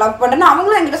சொன்னதில்ல நான் லவ் பண்றேன்னு.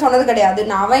 அவங்களும் என்கிட்ட சொன்னது கிடையாது.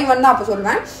 நான் அவன் வந்து அப்ப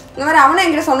சொல்லுவேன், இந்த மாதிரி அவனும்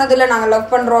என்கிட்ட சொன்னது இல்ல, நாங்க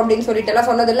லவ் பண்றோம் அப்படின்னு சொல்லிட்டு எல்லாம்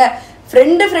சொன்னது இல்ல.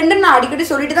 ஃப்ரெண்டு நான் அடிக்கடி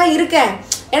சொல்லிட்டு தான் இருக்கேன்,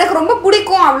 எனக்கு ரொம்ப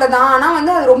பிடிக்கும் அவ்வளவுதான். ஆனா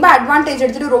வந்து அது ரொம்ப அட்வான்டேஜ்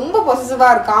எடுத்துட்டு ரொம்ப பொசசிவா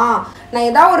இருக்கான். நான்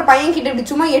ஏதாவது ஒரு பையன் கிட்ட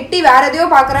இப்படி சும்மா எட்டி வேற எதையோ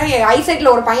பாக்குறேன், ஐசைட்ல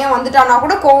ஒரு பையன் வந்துட்டானா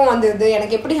கூட கோவம் வந்துருது,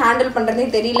 எனக்கு எப்படி ஹேண்டில்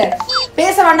பண்றதுன்னு தெரியல,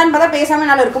 பேச வேண்டான்னு பார்த்தா பேசாம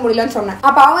என்னால இருக்க முடியலன்னு சொன்னேன்.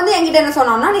 அப்ப அவன் வந்து என்கிட்ட என்ன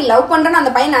சொன்னான்னா, நீ லவ் பண்றேன்னு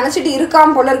அந்த பையன் நினைச்சிட்டு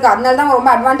இருக்காம போல இருக்கு, அதனாலதான்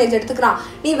ரொம்ப அட்வான்டேஜ் எடுத்துக்கிறான்,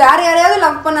 நீ வேற யாரையாவது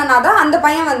லவ் பண்ணனாதான் அந்த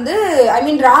பையன் வந்து ஐ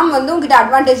மீன் ராம் வந்து உங்ககிட்ட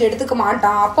அட்வான்டேஜ் எடுத்துக்க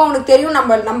மாட்டான். அப்போ அவனுக்கு தெரியும்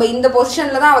நம்ம இந்த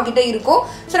பொசிஷன்ல தான் அவகிட்ட இருக்கோம்,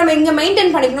 ஸோ நம்ம இங்க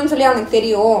மெயின்டைன் பண்ணிக்கணும்னு சொல்லி அவனுக்கு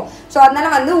தெரியும், ஸோ அதனால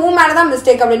வந்து உன் மேலதான்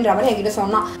மிஸ்டேக் அப்படின்ற மாதிரி என்கிட்ட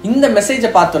சொன்னான். இந்த மெசேஜை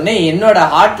பார்த்தோன்னே என்னோட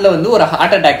ஹார்ட்ல வந்து ஒரு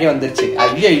ஹார்ட் அட்டாக்கே வந்துருச்சு.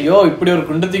 ஐயோ இப்படி ஒரு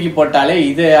குண்டு தூக்கி போட்டாலே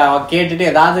இது கேட்டுட்டு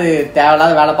ஏதாவது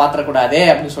தேவையில்லாத வேலை பாத்திரக்கூடாதே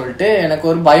அப்படின்னு சொல்லிட்டு எனக்கு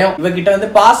ஒரு பயம். இவகிட்ட வந்து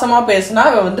பாசமா பேசினா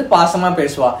இவ வந்து பாசமா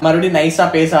பேசுவா. மறுபடியும் நைஸா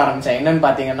பேச ஆரம்பிச்சேன். என்னன்னு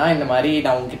பாத்தீங்கன்னா, இந்த மாதிரி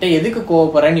நான் உங்ககிட்ட எதுக்கு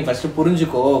கோவப்படுறேன் நீ ஃபர்ஸ்ட்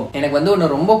புரிஞ்சுக்கோ, எனக்கு வந்து உன்னை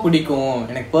ரொம்ப பிடிக்கும்,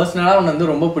 எனக்கு பர்சனலா உன்னை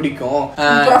வந்து ரொம்ப பிடிக்கும்,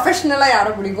 ப்ரொஃபஷனலா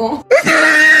யாரை பிடிக்கும்.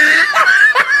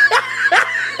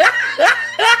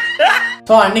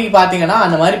 ஸோ அன்னைக்கு பாத்தீங்கன்னா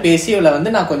அந்த மாதிரி பேசி இவளை வந்து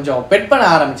நான் கொஞ்சம் பெட் பண்ண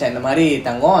ஆரம்பிச்சேன். இந்த மாதிரி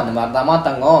தங்கம், அந்த மாதிரி தாமா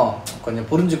தங்கம், கொஞ்சம்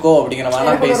புரிஞ்சுக்கோ அப்படிங்கிற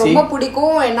மாதிரி பேசி ரொம்ப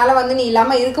பிடிக்கும், என்னால வந்து நீ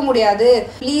இல்லாம இருக்க முடியாது,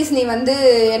 ப்ளீஸ் நீ வந்து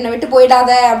என்னை விட்டு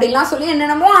போயிடாத அப்படின்லாம் சொல்லி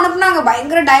என்னென்னமோ அனுப்புனாங்க.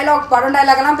 பயங்கர டயலாக், படம்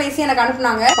டயலாக் எல்லாம் பேசி எனக்கு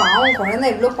அனுப்புனாங்க. பாவம் குழந்தை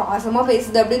எவ்வளவு பாசமா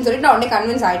பேசுது அப்படின்னு சொல்லிட்டு நான் உடனே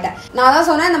கன்வின்ஸ் ஆயிட்டேன். நான் தான்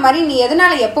சொன்னேன், இந்த மாதிரி நீ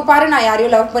எதனால எப்ப பாரு நான்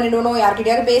யாரையும் லவ் பண்ணிடுவேனோ,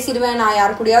 யார்கிட்டயாவது பேசிடுவேன், நான்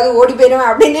யாரு கூடயாவது ஓடி போயிடுவேன்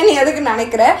அப்படின்னு நீ எதுக்கு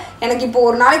நினைக்கிற? எனக்கு இப்போ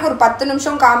ஒரு நாளைக்கு ஒரு 10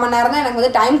 நிமிஷம் 1/4 மணி நேரம் தான் எனக்கு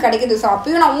வந்து டைம் கிடைக்குது. ஸோ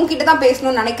அப்பயும் நான் உங்ககிட்ட தான்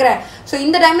பேசணும்னு நினைக்கிறேன். ஸோ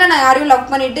இந்த டைம்ல நான் யாரையும்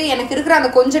லவ் பண்ணிட்டு எனக்கு இருக்கிற அந்த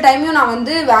கொஞ்சம் டைமையும் நான்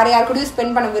வந்து வேற யாரு கூடயும்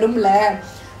ஸ்பெண்ட் பண்ண விரும்பல.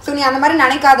 ஸோ நீ அந்த மாதிரி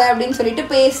நினைக்காத அப்படின்னு சொல்லிட்டு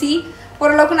பேசி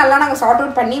ஓரளவுக்கு நல்லா நாங்கள் சார்ட்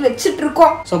அவுட் பண்ணி வச்சுட்டு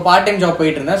இருக்கோம். ஸோ பார்ட் டைம் ஜாப்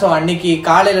போயிட்டு இருந்தேன். ஸோ அன்னைக்கு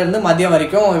காலையில இருந்து மதியம்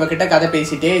வரைக்கும் இவகிட்ட கதை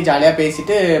பேசிட்டே ஜாலியாக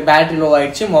பேசிட்டு பேட்டரி லோ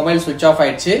ஆயிடுச்சு, மொபைல் சுவிட்ச் ஆஃப்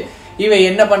ஆயிடுச்சு. இவ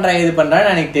என்ன பண்றா எது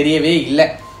பண்றான்னு எனக்கு தெரியவே இல்லை.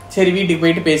 சரி வீட்டுக்கு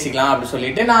போயிட்டு பேசிக்கலாம் அப்படின்னு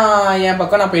சொல்லிட்டு நான் என்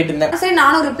பக்கம் நான் போயிட்டு இருந்தேன். சரி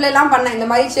நானும் ரிப்ளை எல்லாம் பண்ணேன், இந்த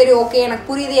மாதிரி சரி ஓகே எனக்கு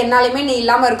புரியுது, என்னாலுமே நீ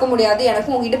இல்லாம இருக்க முடியாது,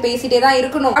 எனக்கும் உங்ககிட்ட பேசிட்டே தான்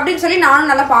இருக்கணும் அப்படின்னு சொல்லி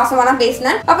நானும் நல்லா பாசமா தான்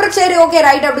பேசினேன். அப்புறம் சரி ஓகே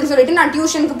ரைட் அப்படின்னு சொல்லிட்டு நான்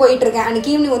டியூஷனுக்கு போயிட்டு இருக்கேன்.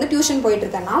 அன்னைக்கு ஈவினிங் வந்து டியூஷன் போயிட்டு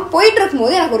இருக்கேன். நான் போயிட்டு இருக்கும்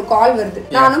போது எனக்கு ஒரு கால் வருது.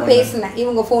 நானும் பேசினேன்,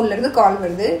 இவங்க போன்ல இருந்து கால்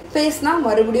வருது. பேசினா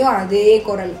மறுபடியும் அதே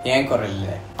குரல், ஏன் குரல்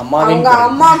இல்ல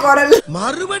அம்மா குரல்,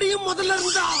 மறுபடியும் முதல்ல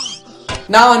இருந்தா.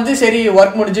 நான் வந்து சரி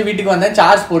ஒர்க் முடிஞ்சு வீட்டுக்கு வந்தேன்,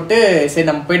 சார்ஜ் போட்டு சரி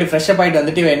நம்ம போயிட்டு ஃப்ரெஷ் அப் ஆயிட்டு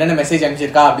வந்துட்டு என்னென்ன மெசேஜ்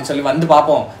அனுப்பிச்சிருக்கா அப்படின்னு சொல்லி வந்து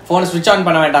பார்ப்போம், போனை சுவிட்ச் ஆன்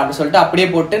பண்ண வேண்டாம் அப்படின்னு சொல்லிட்டு அப்படியே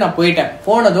போட்டு நான் போயிட்டேன்.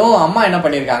 போனதும் அம்மா என்ன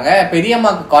பண்ணிருக்காங்க,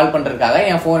 பெரியம்மாக்கு கால் பண்றதுக்காக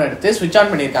என் போன் எடுத்து சுவிட்ச்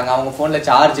ஆன் பண்ணிருக்காங்க. அவங்க போன்ல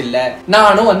சார்ஜ் இல்ல.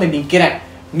 நானும் வந்து நிக்கிறேன்.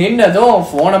 நின்னதும்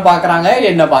போனை பாக்குறாங்க,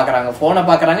 என்ன பாக்குறாங்க, போனை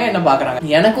பாக்குறாங்க, என்ன பாக்குறாங்க.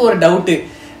 எனக்கு ஒரு டவுட்,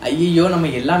 ஐயோ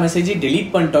நம்ம எல்லா மெசேஜையும்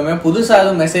டெலீட் பண்ணிட்டோமே, புதுசா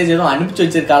எதுவும் மெசேஜ் எதுவும் அனுப்பிச்சு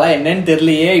வச்சிருக்காளா என்னன்னு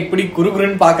தெரியலையே, இப்படி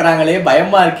குறுகுறுன்னு பாக்குறாங்களே,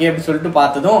 பயமா இருக்கே அப்படின்னு சொல்லிட்டு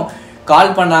பார்த்ததும்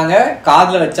கால் பண்ணாங்க,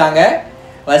 காதுல வச்சாங்க.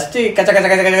 ஃபர்ஸ்ட் கச்ச கச்ச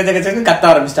கச்ச கச்ச கச்சன்னு கத்த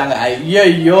ஆரம்பிச்சிட்டாங்க.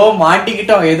 ஐயோ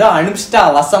மாட்டிக்கிட்டோம், ஏதோ அனுப்பிச்சிட்டா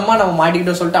வசமா நம்ம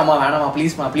மாட்டிக்கிட்டோம் சொல்லிட்டு அம்மா வேணாமா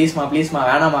ப்ளீஸ்மா ப்ளீஸ்மா ப்ளீஸ்மா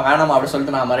வேணாமா வேணாமா அப்படின்னு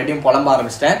சொல்லிட்டு நான் மறுபடியும் புலம்ப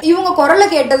ஆரம்பிச்சிட்டேன். இவங்க குரலை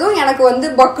கேட்டதும் எனக்கு வந்து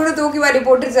பக்குன்னு தூக்கி வாரி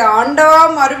போட்டுருச்சு. ஆண்டவா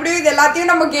மறுபடியும் இது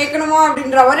எல்லாத்தையும் நம்ம கேட்கணுமா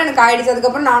அப்படின்ற மாதிரி எனக்கு ஆயிடுச்சு.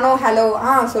 அதுக்கப்புறம் நானும் ஹலோ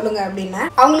சொல்லுங்க அப்படின்னு,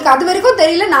 அவங்களுக்கு அது வரைக்கும்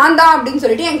தெரியல நான் தான் அப்படின்னு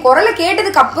சொல்லிட்டு என் குரலை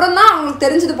கேட்டதுக்கு அப்புறம் தான் அவங்களுக்கு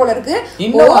தெரிஞ்சது போல இருக்கு.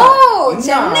 ஓ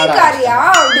சென்னைக்காரியா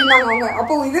அப்படின்னாங்க அவங்க.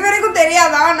 அப்போ இது வரைக்கும்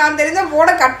தெரியாதா, நான் தெரிஞ்ச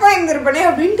போட கட் பண்ணிருப்பேனே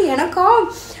அப்படின்ட்டு எனக்கா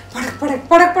படக் படக்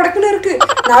படக் படக்குன்னு இருக்கு.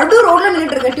 நடு ரோட்ல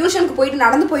நின்றுட்டு இருக்கேன், டியூஷனுக்கு போயிட்டு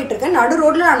நடந்து போயிட்டு இருக்கேன், நடு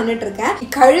ரோட்ல நான் நின்றுட்டு இருக்கேன்.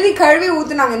 கழுவி கழுவி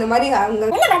ஊத்துனாங்க இந்த மாதிரி.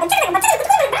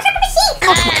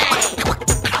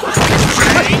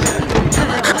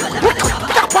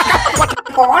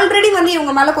 ஆல்ரெடி வந்து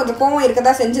இவங்க மேல கொஞ்சம் கோவம்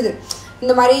இருக்கதா செஞ்சது.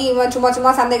 இந்த மாதிரி இவன் சும்மா சும்மா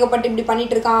சந்தேகப்பட்டு இப்படி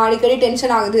பண்ணிட்டு இருக்கான், அடிக்கடி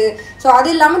டென்ஷன் ஆகுது. ஸோ அது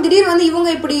இல்லாம திடீர்னு வந்து இவங்க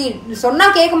இப்படி சொன்னா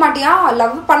கேட்க மாட்டியா,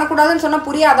 லவ் பண்ணக்கூடாதுன்னு சொன்னா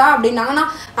புரியாதா அப்படின்னாங்க.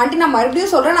 நான் ஆண்டி நான்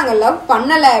மறுபடியும் சொல்றேன், நாங்க லவ்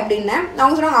பண்ணல அப்படின்னு.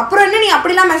 அவங்க சொன்னாங்க அப்புறம் என்ன நீ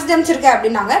அப்படிலாம் மெசேஜ் அனுப்பிச்சிருக்க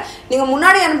அப்படின்னாங்க. நீங்க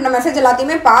முன்னாடி அனுப்பின மெசேஜ்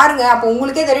எல்லாத்தையுமே பாருங்க, அப்போ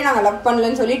உங்களுக்கே தெரியும் நாங்க லவ்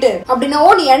பண்ணலன்னு சொல்லிட்டு. அப்படின்னா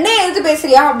ஓ நீ என்னைய எடுத்து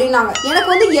பேசுறியா அப்படின்னாங்க.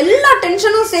 எனக்கு வந்து எல்லா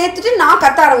டென்ஷனும் சேர்த்துட்டு நான்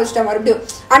கத்த ஆரம்பிச்சிட்டேன் மறுபடியும்.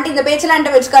 ஆண்டி இந்த பேச்செல்லாம்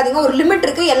என்கிட்ட வச்சுக்காதீங்க, ஒரு லிமிட்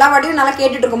இருக்கு, எல்லா வாட்டியும் நல்லா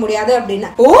கேட்டுட்டு இருக்க முடியாது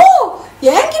அப்படின்னு. ஓ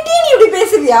என்கிட்டயே நீ இப்படி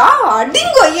பேசுறியா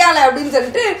அடிங்கோ ஐயால அப்படின்னு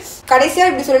சொல்லிட்டு கடைசியா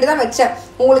இப்படி சொல்லிட்டு தான் வச்சேன்.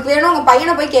 உங்களுக்கு வேணும் உங்க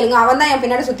பையனை போய் கேளுங்க, அவன் தான் என்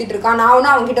பின்னாடி சுத்திட்டு இருக்கான், நான்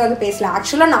ஒன்னும் அவங்க கிட்ட வந்து பேசல.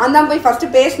 ஆக்சுவலா நான் தான் போய் ஃபர்ஸ்ட்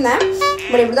பேசினேன்.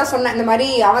 பட் இப்படிதான் சொன்னேன், இந்த மாதிரி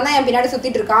அவன் தான் என் பின்னாடி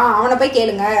சுத்திட்டு இருக்கான், அவனை போய்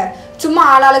கேளுங்க, சும்மா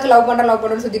ஆளாளுக்கு லவ்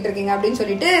பண்றேன்னு சுத்திட்டு இருக்கீங்க அப்படின்னு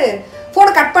சொல்லிட்டு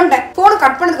போனை கட் பண்ணிட்டேன். போனை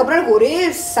கட் பண்ணதுக்கு அப்புறம் எனக்கு ஒரே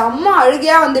செம்ம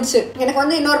அழுகையா வந்துடுச்சு. எனக்கு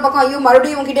வந்து இன்னொரு பக்கம் ஐயோ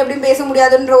மறுபடியும் உங்ககிட்ட எப்படியும் பேச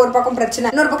முடியாதுன்ற ஒரு பக்கம் பிரச்சனை,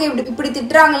 இன்னொரு பக்கம் இப்படி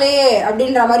திட்டுறாங்களே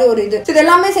அப்படின்ற மாதிரி ஒரு இது. இது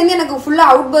எல்லாமே சேர்ந்து எனக்கு ஃபுல்லா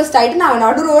அவுட் பர்ஸ்ட் ஆயிட்டு நான்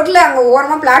நடு ரோட்ல அங்க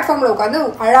ஓரமா பிளாட்ஃபார்ம்ல உட்காந்து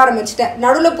அழ ஆரம்பிச்சிட்டேன்.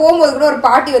 நடுவில் போகும்போது கூட ஒரு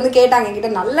பாட்டி வந்து கேட்டாங்க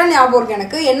என்கிட்ட, நல்ல ஞாபகம் இருக்கு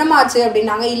எனக்கு, என்னமாச்சு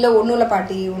அப்படின்னாங்க. இல்ல ஒன்னும் இல்ல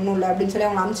பாட்டி ஒன்னும் இல்ல அப்படின்னு சொல்லி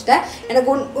அவங்க அனுப்பிச்சிட்டேன். எனக்கு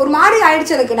ஒரு மாதிரி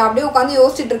ஆயிடுச்சு. எனக்கு நான் அப்படியே உட்காந்து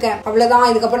யோசிச்சுட்டு இருக்கேன், அவ்வளவுதான்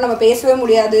இதுக்கப்புறம் நம்ம பேசவே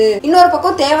முடியாது. இன்னொரு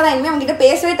பக்கம் தேவைதான், இனிமே அவங்க கிட்ட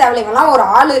பேசவே தேவையில்லை, இவெல்லாம் ஒரு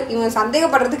ஆளு, இவன்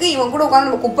சந்தேகப்படுறதுக்கு இவன் கூட உட்காந்து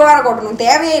நம்ம குப்பை வேற கொட்டணும்,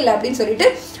 தேவையே இல்லை அப்படின்னு சொல்லிட்டு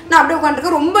நான் அப்படியே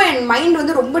உட்காந்துருக்கு. ரொம்ப என் மைண்ட்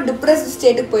வந்து ரொம்ப டிப்ரெஸ்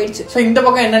ஸ்டேட்டுக்கு போயிடுச்சு. ஸோ இந்த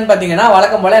பக்கம் என்னன்னு பாத்தீங்கன்னா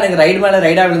வழக்கம் போல எனக்கு ரைடு மேல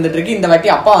ரைடா விழுந்துட்டு இருக்கு. இந்த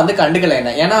வாட்டி அப்பா வந்து கண்டுக்கல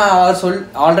என்ன, ஏன்னா அவர்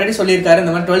ஆல்ரெடி சொல்லியிருக்காரு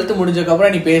இந்த மாதிரி 12th முடிஞ்சதுக்கு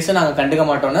அப்புறம் நீ பேசு நாங்க கண்டுக்க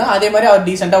மாட்டோம்னு. அதே மாதிரி அவர்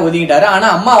டீசெண்டா ஒதுக்கிட்டாரு. ஆனா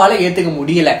அம்மாவால ஏத்துக்க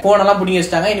முடியல. போன் எல்லாம் பிடிங்கி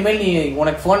வச்சிட்டாங்க. இனிமேல் நீ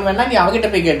உனக்கு போன் வேணா நீ அவகிட்ட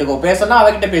போய் கேட்டுக்கோ, பேசணும்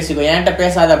அவகிட்ட பேசிக்கோ, என்கிட்ட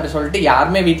பேசாத அப்படின்னு சொல்லிட்டு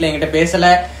யாருமே வீட்டுல என்கிட்ட பேசல,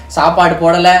 சாப்பாடு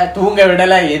போடல, தூங்க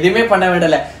விடல, எதுவுமே பண்ண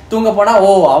விடல. தூங்க போனா ஓ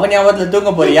அவன் ஞாபகத்துல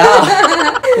தூங்க போறியா,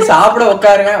 சாப்பிட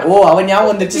உட்காருங்க, ஓ அவன்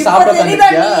ஞாபகம் வந்துருச்சு சாப்பிட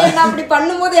உட்காந்துருக்கியா. அப்படி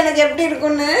பண்ணும்போது எனக்கு எப்படி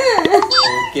இருக்கும்னு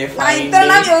நான் இத்தனை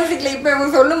நாள் யோசிக்கல, இப்ப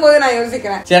இவங்க சொல்லும் போது நான்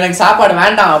யோசிக்கிறேன். சரி எனக்கு சாப்பாடு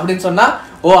வேண்டாம் அப்படின்னு சொன்னா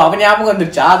ஓ அவன் ஞாபகம்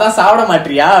வந்துருச்சா அதான் சாப்பிட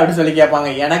மாட்டியா அப்படின்னு சொல்லி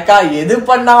கேட்பாங்க. எனக்கா எது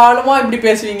பண்ணாலுமா இப்படி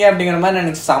பேசுவீங்க அப்படிங்கிற மாதிரி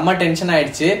எனக்கு செம்ம டென்ஷன்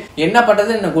ஆயிடுச்சு. என்ன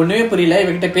பண்றது எனக்கு ஒண்ணுமே புரியல.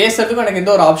 இவகிட்ட பேசுறதுக்கும் எனக்கு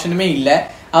எந்த ஒரு ஆப்ஷனுமே இல்லை.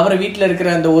 அப்புறம் வீட்டுல இருக்கிற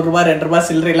அந்த ₹1 ₹2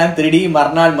 சில்லறை எல்லாம் திருடி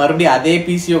மறுநாள் மறுபடியும் அதே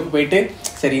பிசிஓக்கு போயிட்டு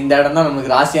சரி இந்த இடம் தான்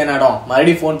நமக்கு ராசியான இடம்,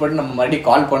 மறுபடியும் ஃபோன் பண்ணி நம்ம மறுபடியும்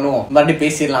கால் பண்ணுவோம், மறுபடியும்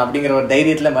பேசிடலாம் அப்படிங்கிற ஒரு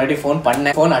தைரியத்துல மறுபடியும்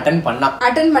ஃபோன்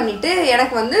அட்டன் பண்ணிட்டு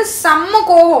எனக்கு வந்து செம்ம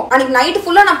கோவம். அன்னைக்கு நைட்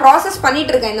ஃபுல்லா நான் ப்ராசஸ்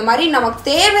பண்ணிட்டு இருக்கேன். இந்த மாதிரி நமக்கு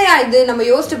தேவையா இது? நம்ம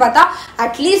யோசிச்சு பார்த்தா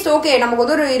அட்லீஸ்ட் ஓகே நமக்கு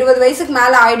வந்து ஒரு 20 வயசுக்கு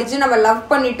மேல ஆயிடுச்சு, நம்ம லவ்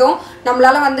பண்ணிட்டோம்,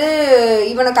 நம்மளால வந்து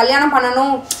இவனை கல்யாணம்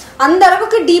பண்ணணும், அந்த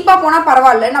அளவுக்கு டீப்பா போனா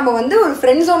பரவாயில்ல, நம்ம வந்து ஒரு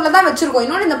ஃப்ரெண்ட் ஜோன்ல தான் வச்சிருக்கோம்.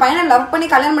 இன்னொன்னு இந்த பையனை லவ் பண்ணி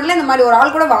கல்யாணம் பண்ணல இந்த மாதிரி ஒரு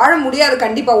ஆள் கூட வாழ முடியாது,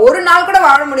 கண்டிப்பா ஒரு நாள் கூட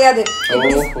வாழ முடியாது.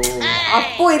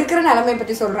 அப்போ இருக்கிற நிலைமை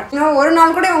பத்தி சொல்றேன். ஒரு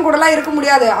நாள் கூட இவன் கூட எல்லாம் இருக்க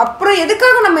முடியாது. அப்புறம்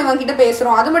எதுக்காக நம்ம இவன் கிட்ட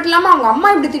பேசுறோம்? அது மட்டும் இல்லாம அவங்க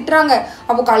அம்மா இப்படி திட்டுறாங்க.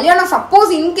 அப்போ கல்யாணம்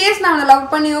சப்போஸ் இன்கேஸ் நான்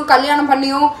லவ் பண்ணியோ கல்யாணம்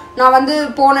பண்ணியோ நான் வந்து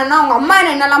போனேன்னா அவங்க அம்மா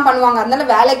என்னெல்லாம் பண்ணுவாங்க, அதனால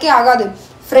வேலைக்கே ஆகாது,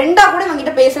 ஃப்ரெண்டா கூட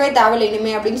இவங்கிட்ட பேசவே தேவையில்லை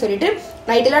இனிமே அப்படின்னு சொல்லிட்டு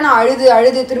நைட்டுல நான்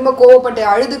அழுது திரும்ப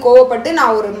கோவப்பட்டு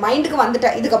நான் ஒரு மைண்டுக்கு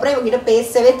வந்துட்டேன், இதுக்கப்புறம் இவங்கிட்ட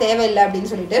பேசவே தேவையில்லை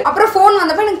அப்படின்னு சொல்லிட்டு. அப்புறம் போன்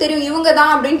வந்தப்ப எனக்கு தெரியும் இவங்க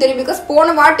தான் அப்படின்னு தெரியும். பிகாஸ்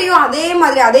போன வாட்டியும் அதே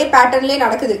மாதிரி அதே பேட்டர்ன்லயே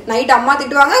நடக்குது. நைட் அம்மா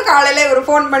திட்டுவாங்க, காலையில ஒரு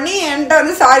போன் பண்ணி என்கிட்ட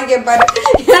வந்து சாரி கேட்பாரு.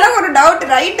 எனக்கு ஒரு டவுட்,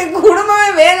 ரைட்டு குடும்பமே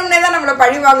வேணும்னே தான் நம்மள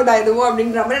பழி வாங்குதா எதுவும்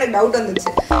அப்படின்ற மாதிரி எனக்கு டவுட்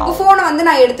வந்துச்சு. போனை வந்து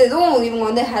நான் எடுத்ததும் இவங்க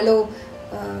வந்து ஹலோ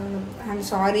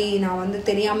சாரி நான் வந்து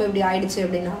தெரியாம இப்படி ஆயிடுச்சு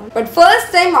அப்படின்னா. பட்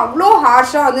ஃபர்ஸ்ட் டைம் அவ்வளோ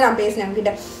ஹார்ஷா வந்து நான் பேசினேன்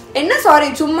அவங்ககிட்ட. என்ன சாரி,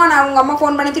 சும்மா நான் உங்க அம்மா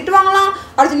ஃபோன் பண்ணி திட்டுவாங்களாம்,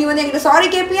 அடுத்து நீ வந்து என்கிட்ட சாரி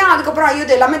கேட்பியா, அதுக்கப்புறம் ஐயோ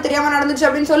எல்லாமே தெரியாம நடந்துச்சு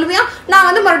அப்படின்னு சொல்லுவியா, நான்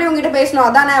வந்து மறுபடியும் உங்ககிட்ட பேசணும்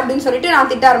அதானே அப்படின்னு சொல்லிட்டு நான்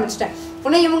திட்ட ஆரம்பிச்சிட்டேன்.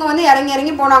 உடனே இவங்க வந்து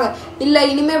இறங்கி போனாங்க, இல்ல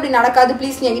இனிமே இப்படி நடக்காது,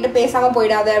 ப்ளீஸ் நீ என்கிட்ட பேசாம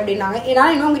போயிடாத அப்படின்னாங்க. ஏன்னா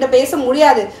இன்னும் உங்ககிட்ட பேச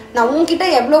முடியாது, நான் உங்ககிட்ட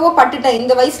எவ்வளவோ பட்டுட்டேன்,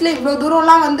 இந்த வயசுல இவ்வளவு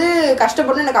தூரம்லாம் வந்து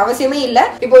கஷ்டப்படணும் எனக்கு அவசியமே இல்லை.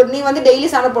 இப்போ நீ வந்து டெய்லி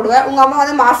சண்டை போடுவ, உங்க அம்மா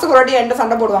வந்து மாசத்துக்கு ஒரு வாட்டி என்கிட்ட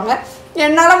சண்டை போடுவாங்க,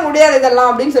 என்னால முடியாது இதெல்லாம்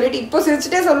அப்படின்னு சொல்லிட்டு இப்போ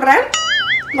சிரிச்சுட்டே சொல்றேன்.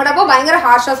 பட் அப்போ பயங்கர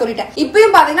ஹார்ஷா சொல்லிட்டேன்.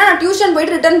 இப்பயும் பாத்தீங்கன்னா நான் டியூஷன்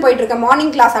போயிட்டு ரிட்டர்ன் போயிட்டு இருக்கேன்,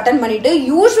 மார்னிங் கிளாஸ் அட்டன் பண்ணிட்டு.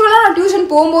 யூஸ்வலா நான் டியூஷன்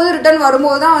போகும்போது ரிட்டர்ன்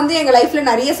வரும்போது தான் வந்து எங்க லைஃப்ல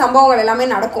நிறைய சம்பவங்கள் எல்லாமே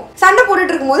நடக்கும். சண்டை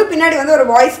போட்டுட்டு இருக்கும்போது பின்னாடி வந்து ஒரு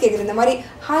வாய்ஸ் கேக்குது, இந்த மாதிரி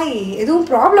ஹாய் எதுவும்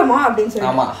ப்ராப்ளமா அப்படின்னு சொல்லி.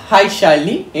 ஆமா ஹாய்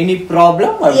ஷாலினி எனி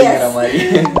ப்ராப்ளம் அப்படிங்கிற மாதிரி.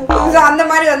 அந்த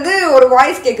மாதிரி வந்து ஒரு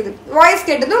வாய்ஸ் கேக்குது. வாய்ஸ்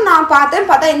கேட்டதும் நான்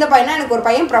பார்த்தா இந்த பையனா எனக்கு ஒரு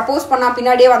பையன் ப்ரப்போஸ் பண்ணா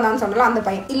பின்னாடியே வந்தான்னு சொன்னால அந்த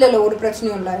பையன் இல்ல ஒரு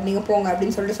பிரச்சனையும் இல்ல நீங்க போங்க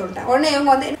அப்படின்னு சொல்லிட்டேன். உடனே இவங்க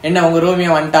வந்து என்ன உங்க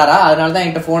ரோமியோ வந்துட்டாரா, அதனாலதான்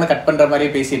என்கிட்ட போனை கட் பண்ற மாதிரி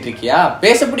பேசிட்டு இருக்கியா,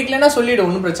 பேச பிடிக்கலன்னா சொல்லிடு,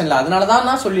 ஒன்னும் பிரச்சனை இல்லை, அதனாலதான்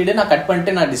நான் சொல்லிடு, நான் கட்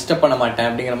பண்ணிட்டு நான் டிஸ்டர்ப் பண்ண மாட்டேன்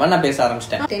அப்படிங்கிற மாதிரி நான் பேச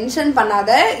ஆரம்பிச்சிட்டேன். டென்ஷன்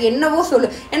பண்ணாத, என்னவோ சொல்லு.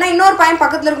 ஏன்னா இன்னொரு பையன்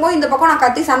பக்கத்துல இருக்கும்போது இந்த பக்கம் நான்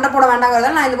கத்தி சண்டை போட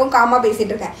வேண்டாங்கிறதால நான் இந்த பக்கம் காமா பேசிட்டு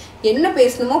இருக்கேன். என்ன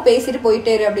பேசணுமோ பேசிட்டு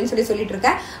போயிட்டே அப்படின்னு சொல்லிட்டு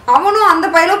இருக்கேன். அவனும் அந்த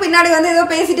பையனும் பின்னாடி வந்து ஏதோ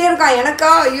பேசிட்டே இருக்கான்.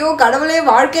 எனக்கா ஐயோ கடவுளே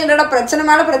வாழ்க்கை என்னடா பிரச்சனை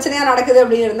மேல பிரச்சனையா நடக்குது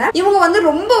அப்படின்னு இருந்தேன். இவங்க வந்து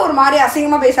ரொம்ப ஒரு மாதிரி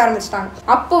அசிங்கமா பேச ஆரம்பிச்சிட்டாங்க.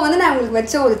 அப்போ வந்து நான் உங்களுக்கு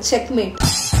வச்ச ஒரு செக்மேட்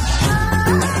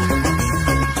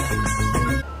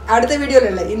அடுத்த வீடியோல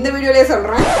இல்ல இந்த வீடியோலயே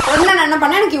சொல்றேன். ஒண்ணு நான் என்ன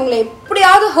பண்ணேன், எனக்கு இவங்களை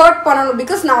எப்படியாவது ஹர்ட் பண்ணணும்.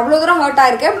 பிகாஸ் நான் அவ்வளவு தூரம் ஹர்ட்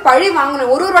ஆயிருக்கேன், பழி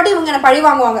வாங்கணும். ஒரு வாட்டி இவங்க என்ன பழி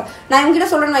வாங்குவாங்க. நான் இவங்க கிட்ட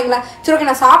சொல்றேன்னு வைங்களேன், சரி ஓகே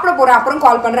நான் சாப்பிட போறேன் அப்புறம்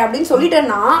கால் பண்றேன் அப்படின்னு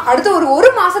சொல்லிட்டேன்னா அடுத்து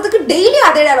ஒரு மாசத்துக்கு டெய்லி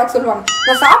அதே டயலாக் சொல்லுவாங்க.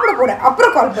 நான் சாப்பிட போறேன்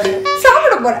அப்புறம் கால் பண்றேன்,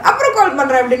 சாப்பிட போறேன் அப்புறம் கால்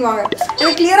பண்றேன் அப்படின்வாங்க.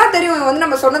 எனக்கு கிளியரா தெரியும் வந்து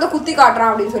நம்ம சொன்னதை குத்தி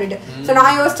காட்டுறான் அப்படின்னு சொல்லிட்டு. சோ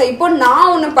நான் யோசிச்சேன், இப்போ நான்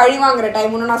ஒண்ணு பழி வாங்குற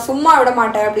டைம் ஒண்ணு நான் சும்மா விட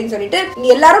மாட்டேன் அப்படின்னு சொல்லிட்டு.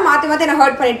 எல்லாரும் மாத்தி என்ன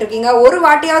ஹர்ட் பண்ணிட்டு இருக்கீங்க, ஒரு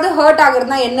வாட்டியாவது ஹர்ட்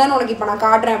ஆகுறதுனா என்னன்னு உனக்கு இப்ப நான்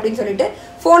காட்டுறேன் அப்படின்னு சொல்லிட்டு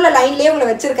போன்ல லைன்லயே உங்களை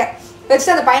வச்சிருக்கேன்.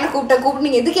 வச்சுட்டு அந்த பையனை கூப்பிட்டு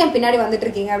நீங்க எதுக்கு என் பின்னாடி வந்துட்டு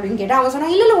இருக்கீங்க அப்படின்னு கேட்டா அவன் சொன்னா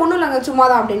இல்ல ஒண்ணும் இல்லைங்க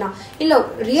சும்மாதான் அப்படின்னா. இல்ல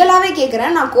ரியலாவே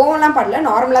கேட்கறேன், நான் கோவம்லாம் படல,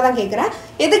 நார்மலா தான் கேட்கறேன்,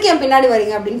 எதுக்கு என் பின்னாடி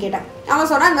வரீங்க அப்படின்னு கேட்டேன். அவன்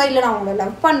சொன்னா இந்த மாதிரி இல்ல நான் உங்களை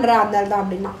லவ் பண்றேன் அதனால தான்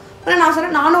அப்படின்னா. நான்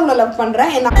சொன்னேன் நானும் உங்களை லவ்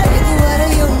பண்றேன்,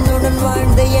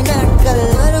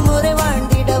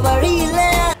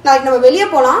 நாளைக்கு நம்ம வெளியே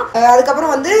போலாம்,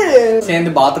 அதுக்கப்புறம் வந்து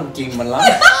சேர்ந்து பாத்ரூம் கிளீன் பண்ணலாம்.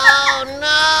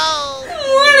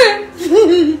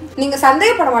 நீங்க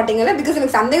சந்தேகப்பட மாட்டீங்கல்ல, பிகாஸ்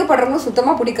எனக்கு சந்தேகப்படுறவங்க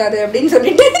சுத்தமா பிடிக்காது அப்படின்னு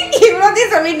சொல்லிட்டு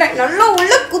இவ்வளோத்தையும் சொல்லிட்டேன். நல்லா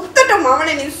உள்ள குத்தட்டும்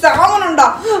அவனை, நீ சாவணும்டா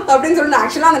அப்படின்னு சொல்லிட்டு.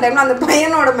 ஆக்சுவலா அந்த டைம்ல அந்த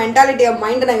பையனோட மென்டாலிட்டி ஆஃப்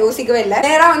மைண்ட் நான் யோசிக்கவே இல்லை.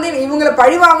 நேரா வந்து இவங்களை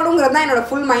பழி வாங்கணுங்கிறது தான் என்னோட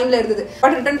ஃபுல் மைண்ட்ல இருந்தது.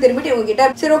 பட் ரிட்டர்ன் திரும்பிட்டு இவங்க கிட்ட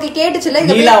சரி ஓகே கேட்டுச்சுல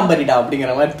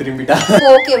அப்படிங்கிற மாதிரி திரும்பிட்டா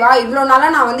ஓகேவா, இவ்வளவு நாளா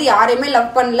நான் வந்து யாரையுமே லவ்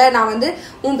பண்ணல, நான் வந்து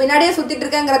உன் பின்னாடியே சுத்திட்டு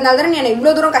இருக்கேங்கிறதுனால தானே நீ என்னை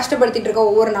இவ்வளவு தூரம் கஷ்டப்படுத்திட்டு இருக்க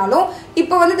ஒவ்வொரு நாளும்.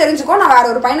 இப்போ வந்து தெரிஞ்சுக்கோ நான் வேற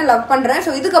ஒரு பையனை லவ் பண்றேன்.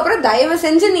 ஸோ இதுக்கப்புறம் தயவு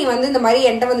செஞ்சு நீ வந்து இந்த மாதிரி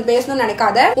என்கிட்ட வந்து பேசணும்னு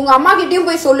நினைக்காத. உங்க அம்மா கிட்டயும்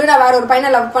போய் சொல்லு நான் வேற ஒரு பையனை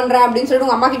லவ் பண்றேன் அப்படின்னு சொல்லிட்டு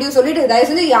உங்க அம்மா கிட்டயும் சொல்லிட்டு தயவு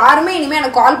செஞ்சு யாருமே இனிமே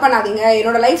எனக்கு கால் பண்ணாதீங்க,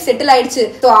 என்னோட லைஃப் செட்டில் ஆயிடுச்சு,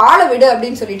 சோ ஆளை விடு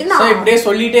அப்படின்னு சொல்லிட்டு நான் இப்படியே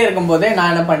சொல்லிட்டே இருக்கும் போதே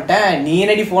நான் என்ன பண்ணிட்டேன், நீ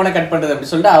என்னடி போனை கட் பண்றது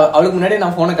அப்படின்னு சொல்லிட்டு அவளுக்கு முன்னாடி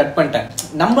நான் போனை கட் பண்ணிட்டேன்.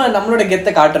 நம்மளோட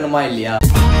கெத்தை காட்டணுமா இல்லையா?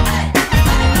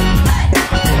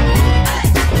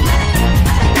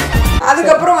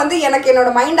 அதுக்கப்புறம் வந்து எனக்கு என்னோட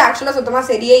மைண்ட் ஆக்சுவலா சுத்தமா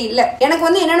சரியே இல்ல. எனக்கு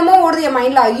வந்து என்னென்னமோ ஓடுது என்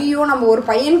மைண்ட்ல, ஐயோ நம்ம ஒரு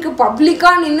பையனுக்கு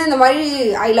பப்ளிக்கா நின்று இந்த மாதிரி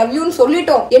ஐ லவ் யூன்னு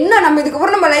சொல்லிட்டோம், என்ன நம்ம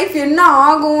இதுக்கப்புறம் நம்ம லைஃப் என்ன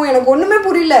ஆகும், எனக்கு ஒண்ணுமே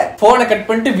புரியல. போனை கட்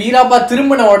பண்ணிட்டு வீராப்பா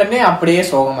திரும்பின உடனே அப்படியே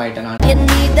சோகமாயிட்டேன் நான்.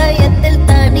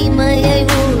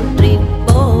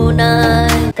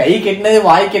 கை கெட்டினது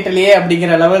வாய் கெட்டலையே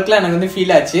அப்படிங்கிற லெவலுக்குலாம் எனக்கு வந்து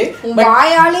ஃபீல் ஆச்சு.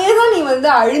 வாயாலேயே தான் நீ வந்து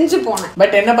அழிஞ்சு போன.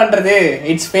 பட் என்ன பண்றது,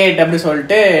 இட்ஸ் ஃபேட் அப்படி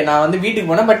சொல்லிட்டு நான் வந்து வீட்டுக்கு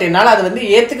போனேன். பட் என்னால அது வந்து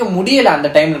ஏத்துக்க முடியல அந்த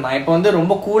டைம்ல. நான் இப்ப வந்து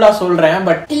ரொம்ப கூலா சொல்றேன்.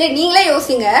 பட் இல்ல, நீங்களே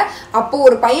யோசிங்க. அப்போ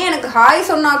ஒரு பையன் எனக்கு ஹாய்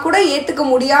சொன்னா கூட ஏத்துக்க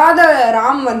முடியாத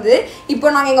ராம் வந்து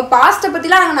இப்போ நாங்க எங்க பாஸ்ட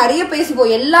பத்திலாம் நாங்க நிறைய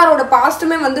பேசிப்போம். எல்லாரோட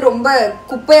பாஸ்ட்டுமே வந்து ரொம்ப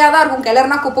குப்பையா தான் இருக்கும்.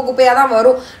 கிளறுனா குப்பையா தான்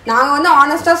வரும். நாங்க வந்து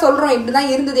ஆனஸ்டா சொல்றோம்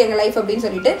இப்படிதான் இருந்தது எங்க லைஃப் அப்படின்னு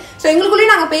சொல்லிட்டு. சோ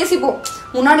எங்களுக்குள்ளேயே நாங்க பேசிப்போம்,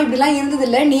 முன்னாடி இப்படி எல்லாம் இருந்தது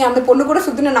இல்ல, நீ அந்த பொண்ணு கூட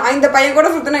சுத்தின, நான் இந்த பையன் கூட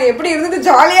சுத்தின, எப்படி இருந்தது,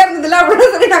 ஜாலியா இருந்ததுல அப்படின்னு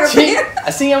சொல்லி நாங்க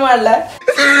அசிங்கமா இல்ல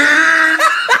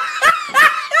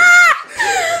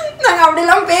நாங்க அப்படி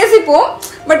எல்லாம் பேசிப்போம்.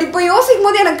 பட் இப்போ யோசிக்கும்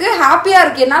போது எனக்கு ஹாப்பியா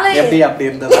இருக்கு. என்னால அப்படி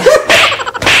இருந்தது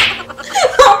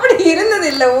அப்படி இருந்தது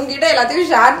இல்ல, உங்ககிட்ட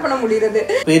எல்லாத்தையும் ஷேர் பண்ண முடியறது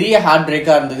பெரிய ஹார்ட்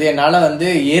பிரேக்கா இருந்தது. என்னால வந்து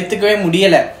ஏத்துக்கவே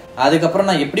முடியல. அதுக்கப்புறம்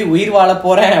நான் எப்படி உயிர் வாழ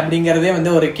போறேன் அப்படிங்கறதே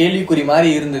வந்து ஒரு கேள்விக்குறி மாதிரி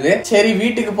இருந்தது. சரி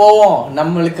வீட்டுக்கு போவோம்,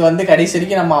 நம்மளுக்கு வந்து கடைசி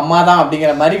வரைக்கும் நம்ம அம்மா தான்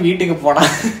அப்படிங்கிற மாதிரி வீட்டுக்கு போனா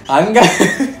அங்க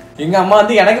எங்க அம்மா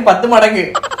வந்து எனக்கு 10 மடங்கு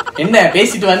என்ன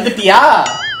பேசிட்டு வந்துட்டியா,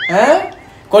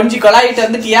 கொஞ்சம் கொலாயிட்டு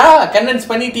வந்துட்டியா, கன்வின்ஸ்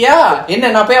பண்ணிட்டியா, என்ன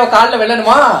நான் போய் அவ காலில்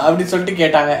வெல்லணுமா அப்படின்னு சொல்லிட்டு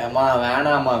கேட்டாங்க. அம்மா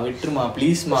வேணாமா, விட்டுருமா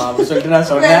ப்ளீஸ்மா அப்படின்னு சொல்லிட்டு நான்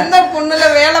சொன்னேன். பொண்ணுல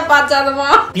வேலை பார்த்தாதமா,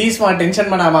 ப்ளீஸ்மா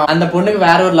டென்ஷன் பண்ணாமா, அந்த பொண்ணுக்கு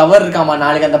வேற ஒரு லவர் இருக்காமா,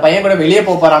 நாளைக்கு அந்த பையன் கூட வெளியே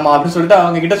போறாமா அப்படின்னு சொல்லிட்டு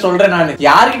அவங்க கிட்ட சொல்றேன். நான்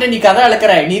யார்கிட்ட நீ கதை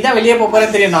அழக்கிற, நீ தான் வெளியே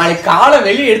போறேன்னு தெரியும், நாளைக்கு காலை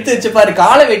வெளியே எடுத்து வச்சுப்பாரு,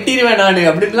 காலை வெட்டிடுவேன் நானு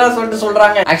அப்படின்லாம் சொல்லிட்டு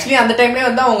சொல்றாங்க. ஆக்சுவலி அந்த டைம்லயே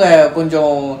வந்து அவங்க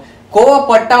கொஞ்சம்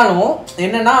கோவப்பட்டாலும்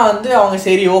என்னன்னா வந்து அவங்க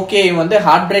சரி ஓகே வந்து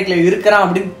ஹார்ட் பிரேக்ல இருக்கிறான்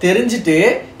அப்படின்னு தெரிஞ்சுட்டு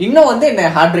இன்னும் வந்து என்ன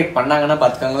ஹார்ட் பிரேக் பண்ணாங்கன்னா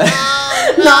பாத்துக்கோங்களேன்.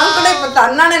 நான் கூட இப்ப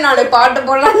தன்னானே நாளை பாட்டு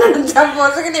போடலாம்னு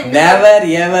நினைச்சேன். Never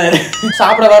ever.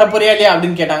 சாப்பிட வர போறியா இல்லையா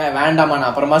அப்படின்னு கேட்டாங்க. வேண்டாமா,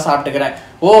 நான் அப்புறமா சாப்பிட்டுக்கிறேன்.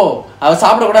 ஓ, அவ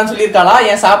சாப்பிடக்கூடாதுன்னு சொல்லியிருக்காளா,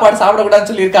 என் சாப்பாடு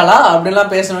சாப்பிடக்கூடாதுன்னு சொல்லியிருக்காளா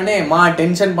அப்படின்லாம் பேசணுன்னே, மா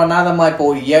டென்ஷன் பண்ணாதம்மா, இப்போ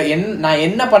நான்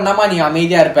என்ன பண்ணாமா நீ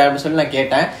அமைதியா இருப்ப அப்படின்னு சொல்லி நான்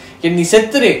கேட்டேன். நீ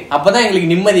செத்துரு, அப்பதான்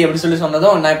எங்களுக்கு நிம்மதி அப்படி சொல்லி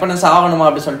சொன்னதும் நான் இப்ப நான் சாவணுமா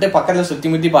அப்படின்னு சொல்லிட்டு பக்கத்துல சுத்தி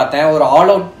முத்தி பார்த்தேன். ஒரு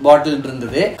ஆல் அவுட் பாட்டில்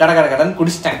இருந்தது, கடன்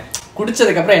குடிச்சிட்டேன்.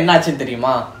 குடிச்சதுக்கு அப்புறம் என்ன ஆச்சுன்னு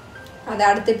தெரியுமா? அது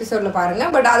அடுத்த எபிசோட்ல பாருங்க.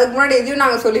 பட் அதுக்கு முன்னாடி எதையும்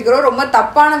நாங்க சொல்லிக்கிறோம், ரொம்ப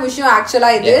தப்பான விஷயம் ஆக்சுவலா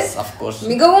இது,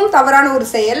 மிகவும் தவறான ஒரு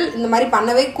செயல், இந்த மாதிரி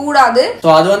பண்ணவே கூடாது. சோ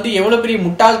அது வந்து எவ்வளவு பெரிய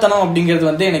முட்டாள்தனம் அப்படிங்கிறது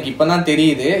வந்து எனக்கு இப்பதான்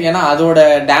தெரியுது. ஏன்னா அதோட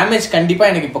டேமேஜ் கண்டிப்பா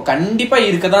எனக்கு இப்போ கண்டிப்பா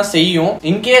இருக்கதான் செய்யும்.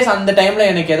 இன்கேஸ் அந்த டைம்ல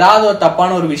எனக்கு ஏதாவது ஒரு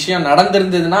தப்பான ஒரு விஷயம்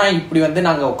நடந்திருந்ததுன்னா இப்படி வந்து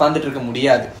நாங்க உட்கார்ந்துட்டு இருக்க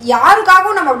முடியாது.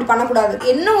 யாருக்காகவும் நம்ம அப்படி பண்ணக்கூடாது.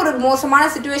 என்ன ஒரு மோசமான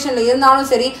சிச்சுவேஷன்ல இருந்தாலும்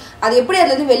சரி, அது எப்படி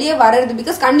அதுல இருந்து வெளியே வர்றது,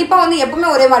 பிகாஸ் கண்டிப்பா வந்து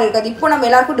எப்பவுமே ஒரே மாதிரி இருக்காது. இப்போ நம்ம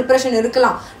எல்லாருக்கும் டிப்ரெஷன்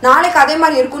இருக்கலாம், நாளைக்கு அதே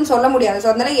மாதிரி இருக்குன்னு சொல்ல முடியாது. ஸோ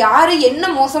அதனால யாரு என்ன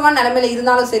மோசமான நிலைமையில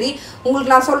இருந்தாலும் சரி,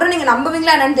 உங்களுக்கு நான் சொல்றேன், நீங்க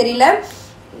நம்புவீங்களா என்னன்னு தெரியல,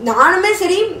 நானுமே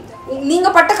சரி நீங்க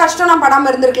பட்ட கஷ்டம் நான் படாம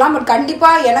இருந்திருக்கலாம். பட் கண்டிப்பா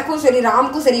எனக்கும் சரி,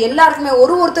 ராமுக்கும் சரி, எல்லாருக்குமே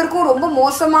ஒருத்தருக்கும் ரொம்ப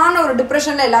மோசமான ஒரு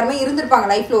டிப்ரெஷன்ல எல்லாருமே இருந்திருப்பாங்க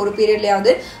லைஃப்ல ஒரு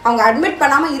பீரியட்லயாவது. அவங்க அட்மிட்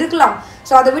பண்ணாம இருக்கலாம்.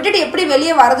 ஸோ அதை விட்டுட்டு எப்படி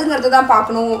வெளியே வரதுங்கிறது தான்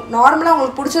பார்க்கணும். நார்மலா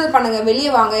உங்களுக்கு பிடிச்சது பண்ணுங்க,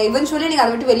 வெளியே வாங்க, இவென்ச்சுவலி நீங்க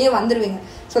அதை விட்டு வெளியே வந்துருவீங்க.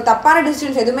 ஸோ தப்பான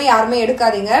டிசிஷன்ஸ் எதுவுமே யாருமே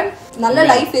எடுக்காதீங்க, நல்ல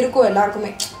லைஃப் இருக்கும்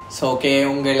எல்லாருக்குமே. So okay,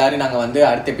 உங்க எல்லாரும் நாங்க வந்து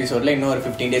அடுத்த எபிசோட்ல இன்னொரு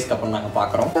 15 டேஸ்க்கு அப்புறம் நாங்க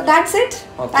பார்க்கறோம். So that's it.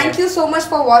 Okay. Thank you so much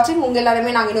for watching. உங்க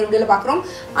எல்லாரையுமே நாங்க இன்னொரு வீடியோல பார்க்கறோம்.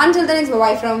 Until then it's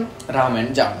bye from Ram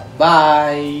and Jaanu.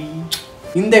 Bye.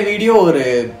 இந்த வீடியோ ஒரு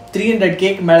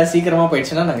 300K மேல சீக்கிரமா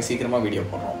போயிடுச்சுன்னா நாங்க சீக்கிரமா வீடியோ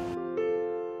போடுறோம்.